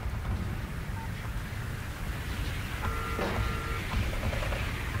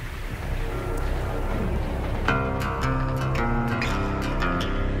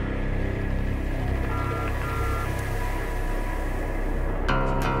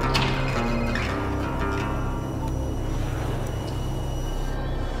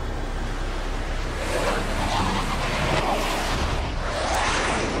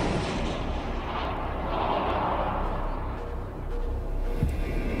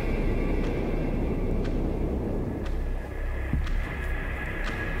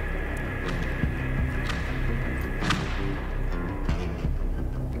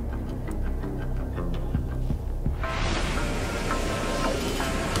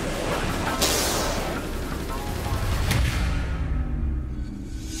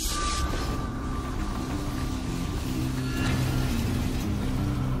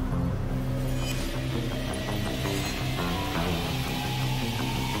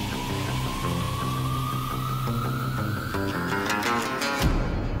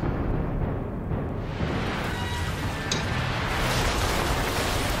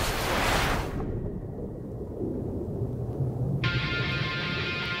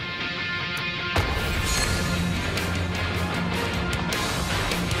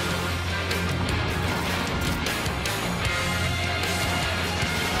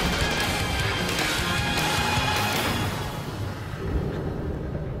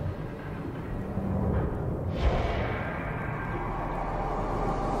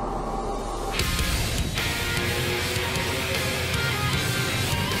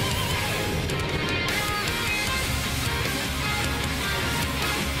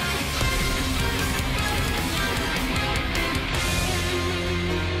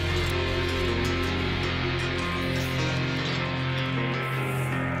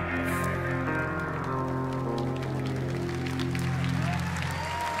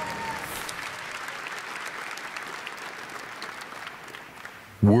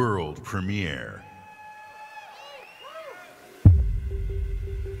 World premiere.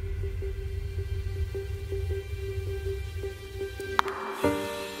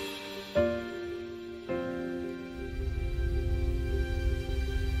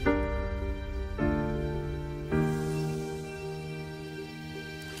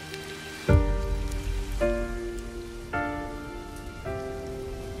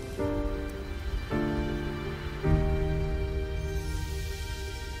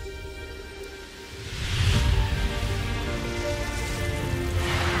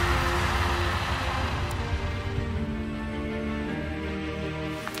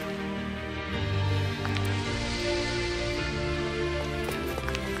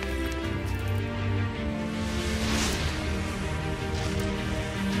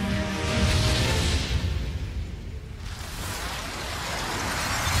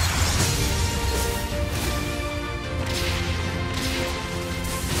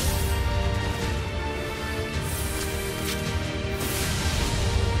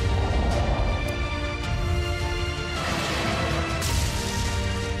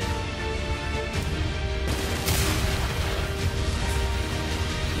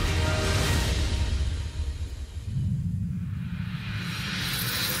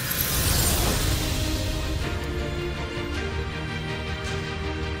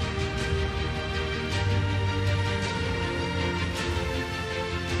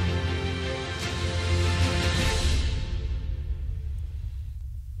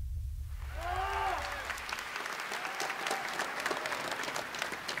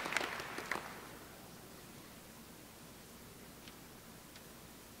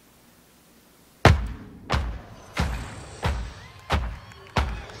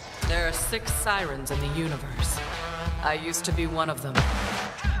 There are 6 sirens in the universe. I used to be one of them.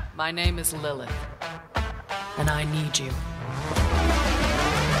 My name is Lilith, and I need you.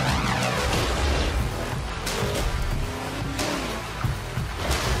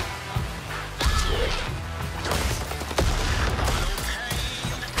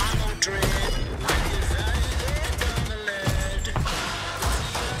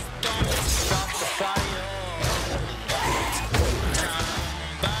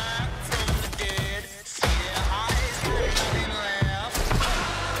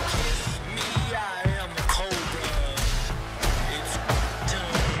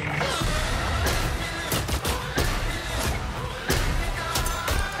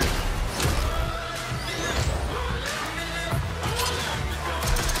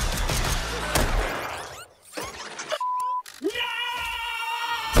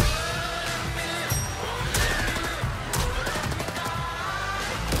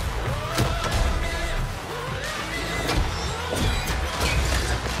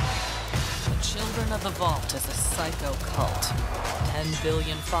 The Vault is a psycho cult. 10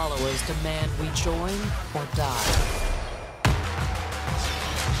 billion followers demand we join or die.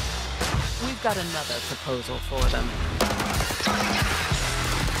 We've got another proposal for them.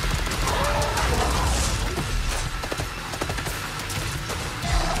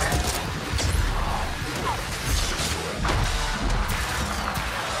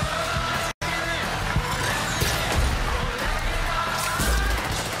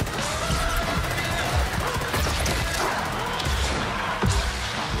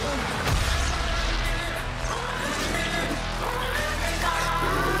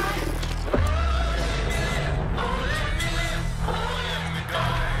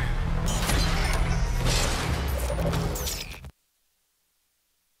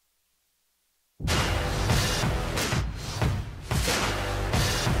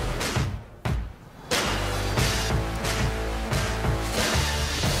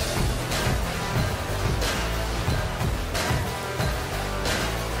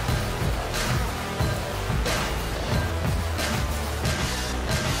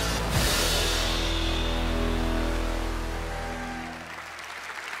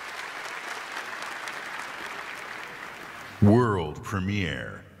 World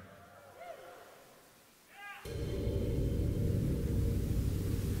premiere.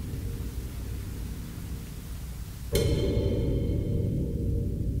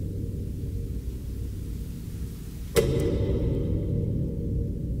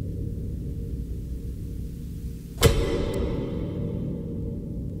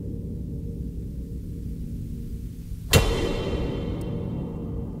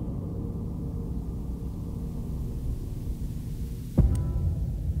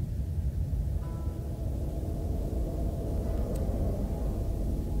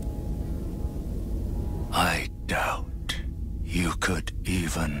 I doubt you could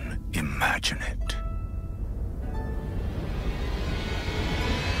even imagine it.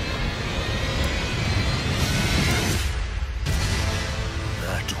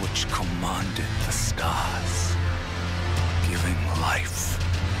 That which commanded the stars, giving life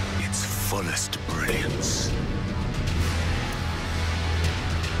its fullest brilliance.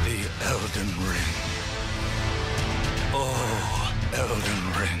 The Elden Ring. Oh,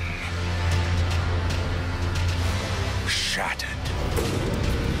 Elden Ring. Shattered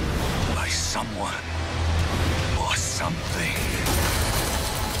by someone or something.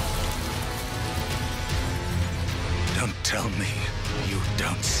 Don't tell me you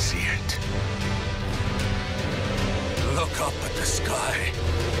don't see it. Look up at the sky.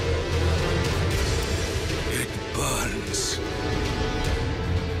 It burns.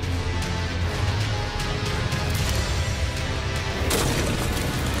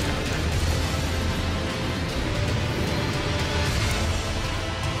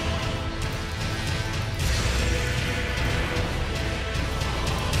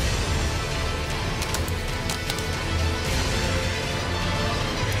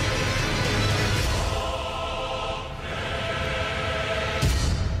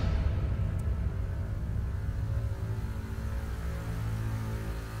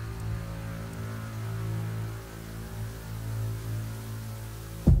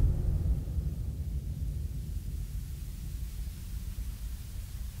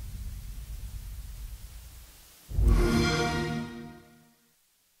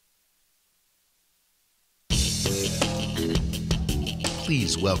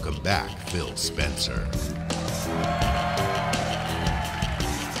 Please welcome back Phil Spencer.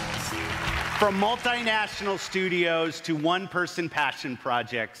 From multinational studios to one-person passion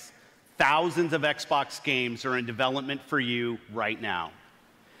projects, thousands of Xbox games are in development for you right now.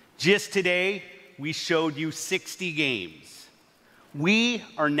 Just today, we showed you 60 games. We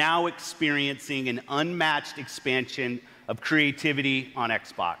are now experiencing an unmatched expansion of creativity on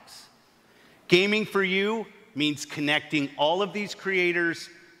Xbox. Gaming for you means connecting all of these creators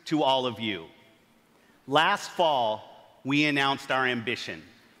to all of you. Last fall, we announced our ambition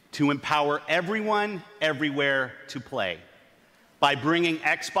to empower everyone, everywhere to play by bringing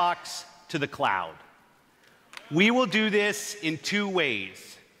Xbox to the cloud. We will do this in 2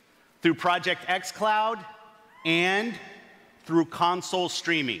 ways, through Project xCloud and through console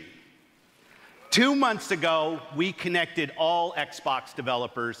streaming. 2 months ago, we connected all Xbox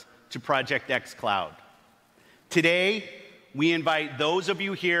developers to Project xCloud. Today, we invite those of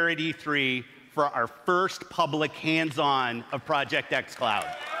you here at E3 for our first public hands-on of Project xCloud.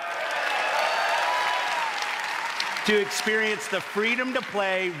 To experience the freedom to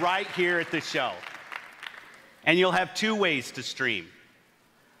play right here at the show. And you'll have 2 ways to stream.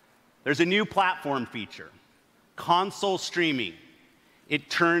 There's a new platform feature, console streaming. It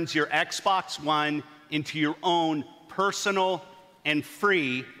turns your Xbox One into your own personal and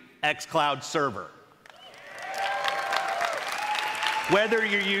free xCloud server. Whether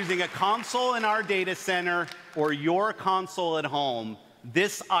you're using a console in our data center or your console at home,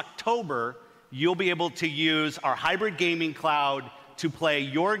 this October, you'll be able to use our hybrid gaming cloud to play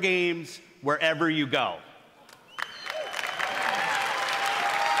your games wherever you go.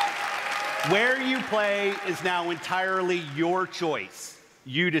 Where you play is now entirely your choice.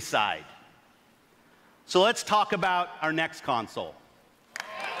 You decide. So let's talk about our next console.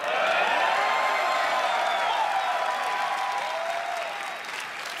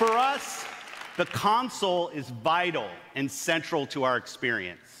 For us, the console is vital and central to our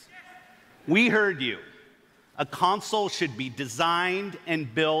experience. We heard you. A console should be designed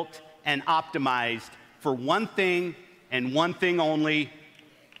and built and optimized for one thing and one thing only,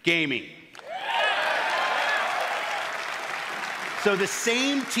 gaming. So the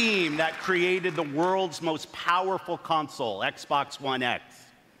same team that created the world's most powerful console, Xbox One X,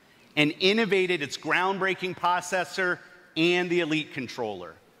 and innovated its groundbreaking processor and the Elite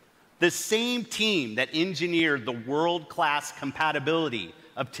controller, the same team that engineered the world-class compatibility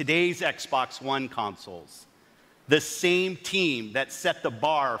of today's Xbox One consoles, the same team that set the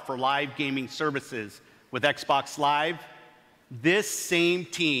bar for live gaming services with Xbox Live, this same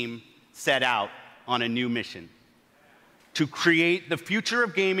team set out on a new mission: to create the future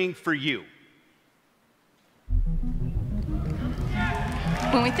of gaming for you.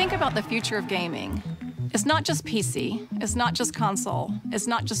 When we think about the future of gaming, it's not just PC, it's not just console, it's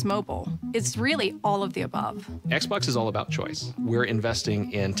not just mobile. It's really all of the above. Xbox is all about choice. We're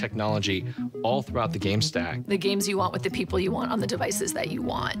investing in technology all throughout the game stack. The games you want with the people you want on the devices that you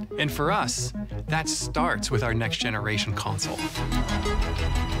want. And for us, that starts with our next generation console.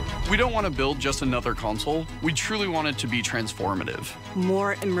 We don't want to build just another console. We truly want it to be transformative.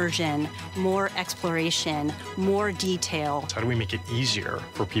 More immersion, more exploration, more detail. How do we make it easier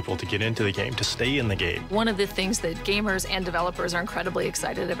for people to get into the game, to stay in the game? One of the things that gamers and developers are incredibly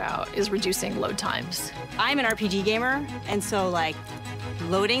excited about is reducing load times. I'm an RPG gamer, and so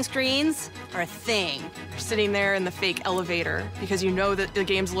loading screens are a thing. You're sitting there in the fake elevator because you know that the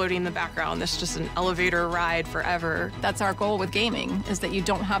game's loading in the background. It's just an elevator ride forever. That's our goal with gaming, is that you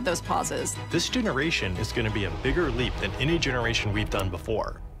don't have those pauses. This generation is going to be a bigger leap than any generation we've done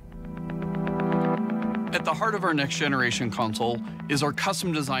before. At the heart of our next generation console is our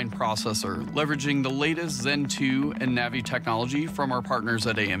custom design processor, leveraging the latest Zen 2 and Navi technology from our partners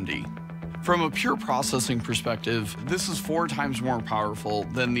at AMD. From a pure processing perspective, this is 4 times more powerful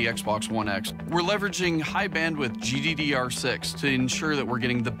than the Xbox One X. We're leveraging high bandwidth GDDR6 to ensure that we're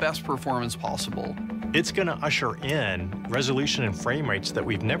getting the best performance possible. It's going to usher in resolution and frame rates that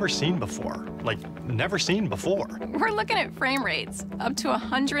we've never seen before. Never seen before. We're looking at frame rates up to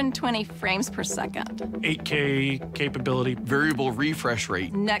 120 frames per second. 8K capability. Variable refresh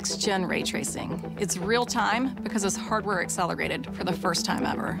rate. Next-gen ray tracing. It's real time because it's hardware accelerated for the first time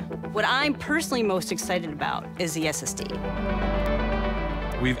ever. What I'm personally most excited about is the SSD.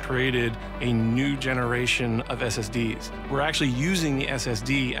 We've created a new generation of SSDs. We're actually using the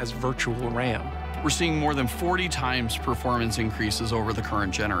SSD as virtual RAM. We're seeing more than 40 times performance increases over the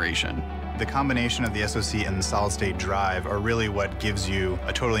current generation. The combination of the SoC and the solid-state drive are really what gives you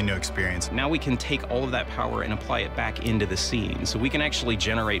a totally new experience. Now we can take all of that power and apply it back into the scene, so we can actually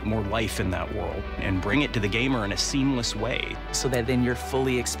generate more life in that world and bring it to the gamer in a seamless way. So that then you're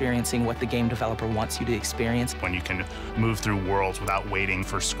fully experiencing what the game developer wants you to experience. When you can move through worlds without waiting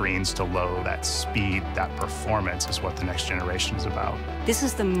for screens to load, that speed, that performance is what the next generation is about. This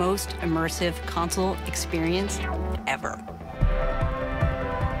is the most immersive console experience ever.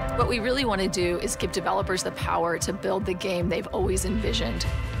 What we really want to do is give developers the power to build the game they've always envisioned.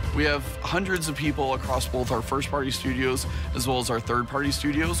 We have hundreds of people across both our first-party studios as well as our third-party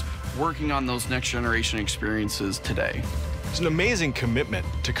studios working on those next-generation experiences today. There's an amazing commitment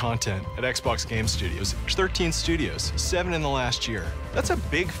to content at Xbox Game Studios. There's 13 studios, 7 in the last year. That's a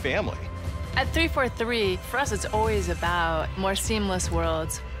big family. At 343, for us, it's always about more seamless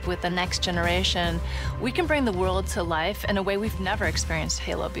worlds. With the next generation, we can bring the world to life in a way we've never experienced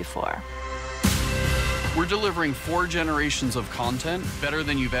Halo before. We're delivering 4 generations of content better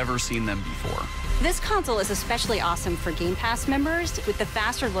than you've ever seen them before. This console is especially awesome for Game Pass members. With the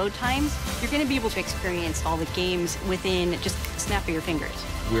faster load times, you're going to be able to experience all the games within just a snap of your fingers.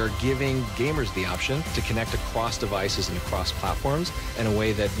 We are giving gamers the option to connect across devices and across platforms in a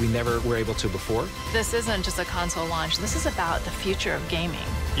way that we never were able to before. This isn't just a console launch. This is about the future of gaming.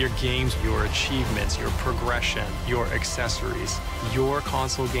 Your games, your achievements, your progression, your accessories, your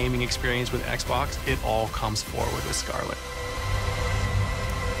console gaming experience with Xbox, it all comes forward with Scarlet.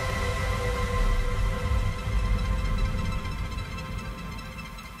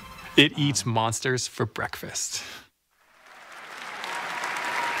 It eats monsters for breakfast.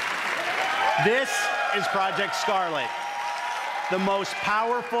 This is Project Scarlet, the most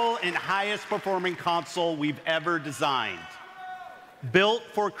powerful and highest performing console we've ever designed. Built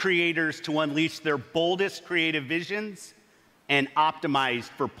for creators to unleash their boldest creative visions and optimized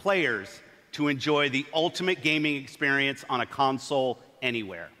for players to enjoy the ultimate gaming experience on a console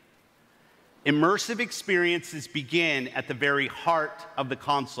anywhere. Immersive experiences begin at the very heart of the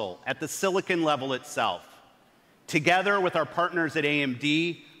console, at the silicon level itself. Together with our partners at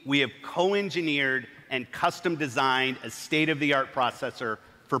AMD, we have co-engineered and custom designed a state-of-the-art processor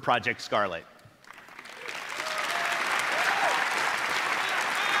for Project Scarlet.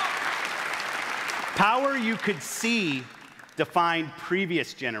 Power you could see defined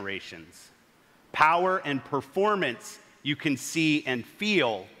previous generations. Power and performance you can see and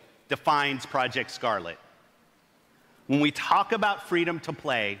feel defines Project Scarlet. When we talk about freedom to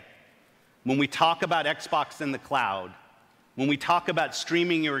play, when we talk about Xbox in the cloud, when we talk about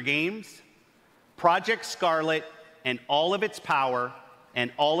streaming your games, Project Scarlet and all of its power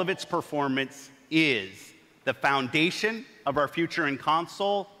and all of its performance is the foundation of our future in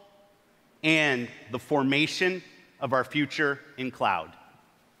console and the formation of our future in cloud.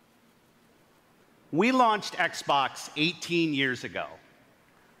 We launched Xbox 18 years ago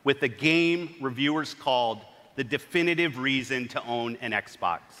with a game reviewers called the definitive reason to own an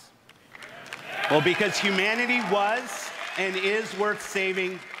Xbox. Well, because humanity was and is worth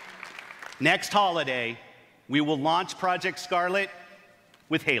saving, next holiday, we will launch Project Scarlet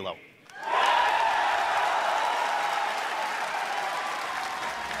with Halo.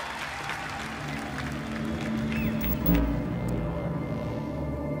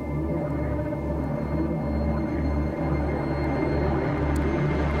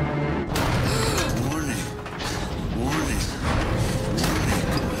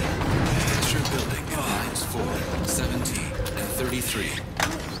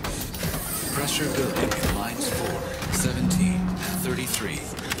 Pressure building in lines 4, 17, and 33.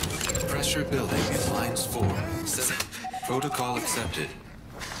 Pressure building in lines 4, 7. Protocol accepted.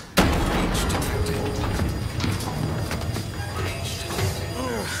 Breach detected.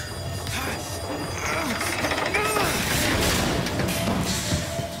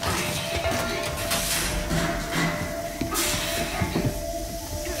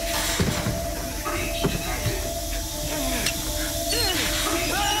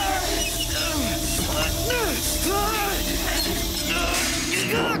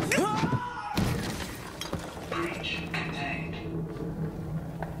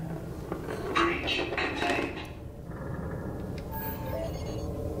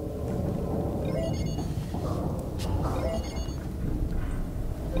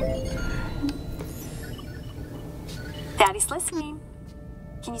 Daddy's listening.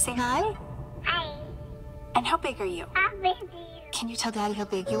 Can you say hi? Hi. And how big are you? How big are you? Can you tell Daddy how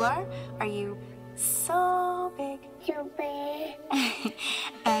big you are? Are you so big? So big.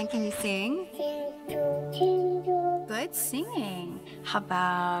 And can you sing? Good singing. How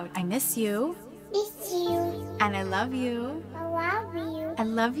about I miss you? Miss you. And I love you. I love you. I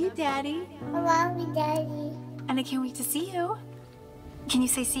love you, Daddy. I love you, Daddy. And I can't wait to see you. Can you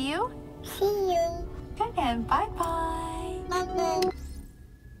say see you? See you. Good, and bye-bye. Bye-bye.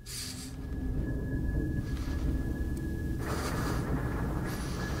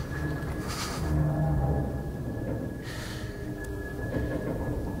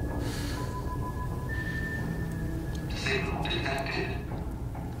 Signal detected.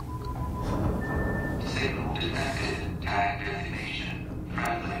 Signal detected. Tag destination.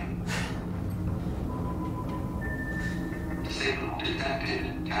 Friendly.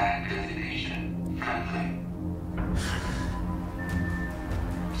 detected. Tag designation. Friendly.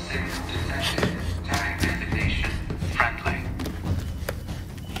 Signal detected. Tag designation. Friendly.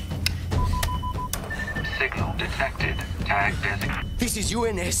 Signal detected. Tag designation. This is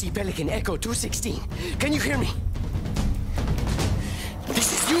UNSC Pelican Echo 216. Can you hear me?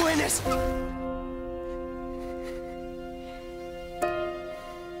 This is UNS...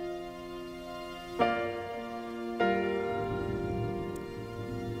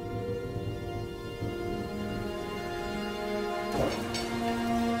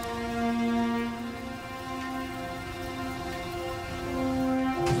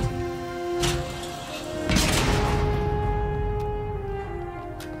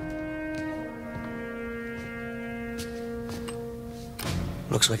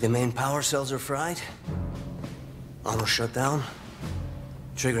 Looks like the main power cells are fried. Armor shut down.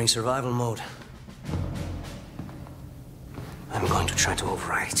 Triggering survival mode. I'm going to try to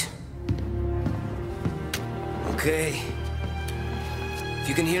override. Okay. If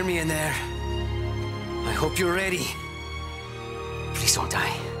you can hear me in there, I hope you're ready. Please don't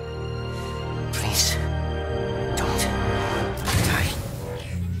die. Please. Don't die.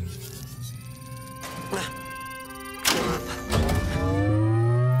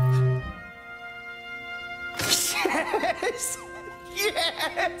 Yes!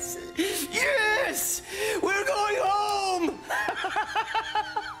 Yes! Yes! We're going home!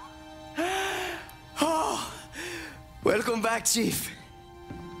 Oh, welcome back, Chief.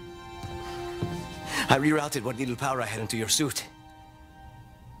 I rerouted what little power I had into your suit.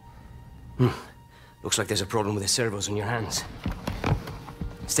 Looks like there's a problem with the servos in your hands.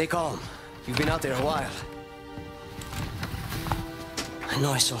 Stay calm. You've been out there a while. I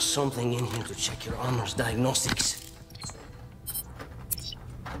know I saw something in here to check your armor's diagnostics.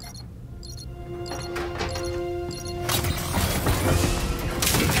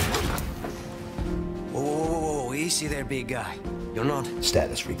 Whoa, easy there, big guy. You're not...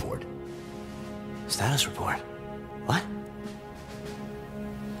 Status report. Status report? What?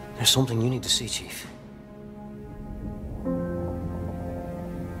 There's something you need to see, Chief.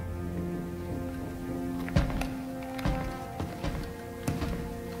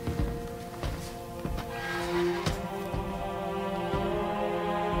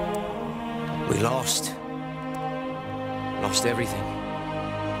 We lost. Lost everything.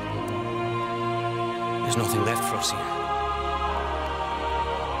 There's nothing left for us here.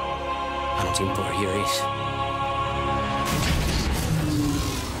 I don't think we're here is.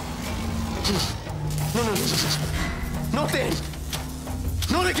 No. Not then.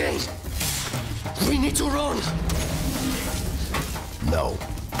 Not again. We need to run. No,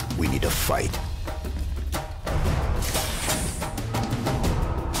 we need to fight.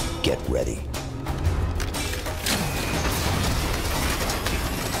 Get ready.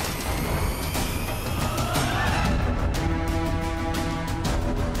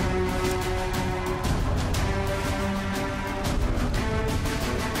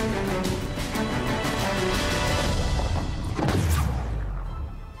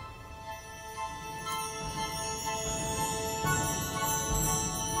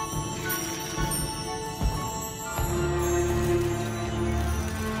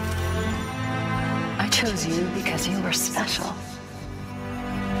 I chose you because you were special.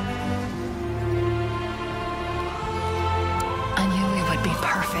 I knew we would be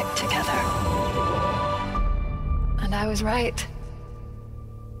perfect together. And I was right.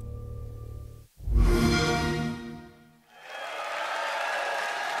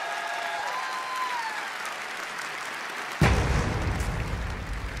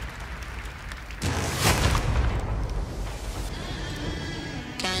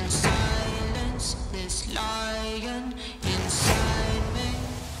 Lion inside me.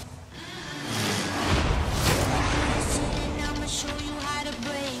 I'ma show you how to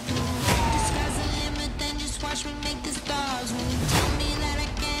break through. The sky's the limit, then just watch me make the stars move. Tell me that I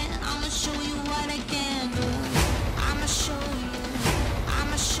can, I'ma show you what I can do. I'ma show you,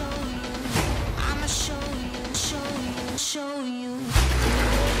 I'ma show you, I'ma show you, show you.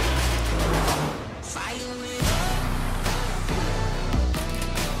 Fire it up.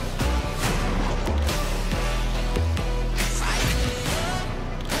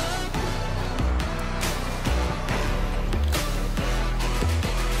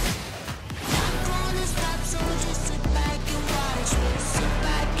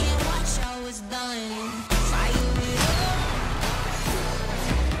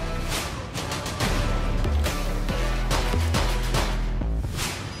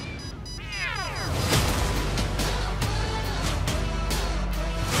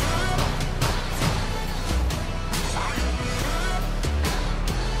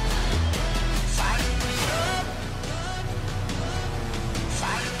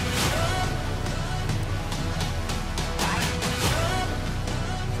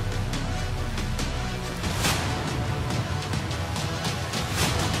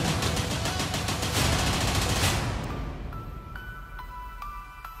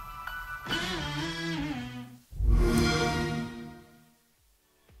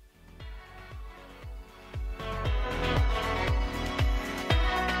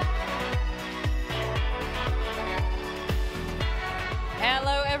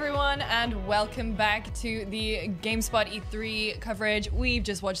 and welcome back to the GameSpot E3 coverage. We've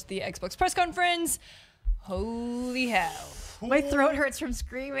just watched the Xbox press conference. Holy hell. My throat hurts from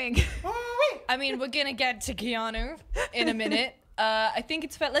screaming. I mean, we're gonna get to Keanu in a minute. I think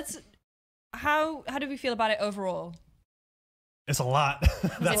it's fair. How do we feel about it overall? It's a lot.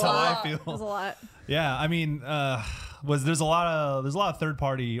 That's how I feel. It's a lot. Yeah, I mean, there's a lot of third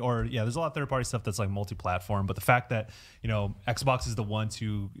party stuff that's like multi-platform, but the fact that, you know, Xbox is the one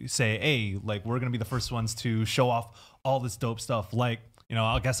to say, hey, like, we're gonna be the first ones to show off all this dope stuff, like, you know,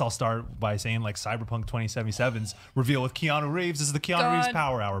 I guess I'll start by saying like Cyberpunk 2077's reveal with Keanu Reeves. This is the Keanu Reeves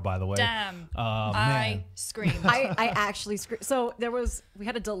Power Hour, by the way. Damn. I screamed. I actually screamed. So we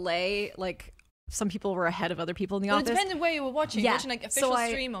had a delay, like some people were ahead of other people in the office. It depended where you were watching. Yeah. Watching like official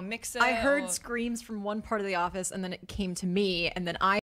stream or Mixer. I heard screams from one part of the office, and then it came to me, and then I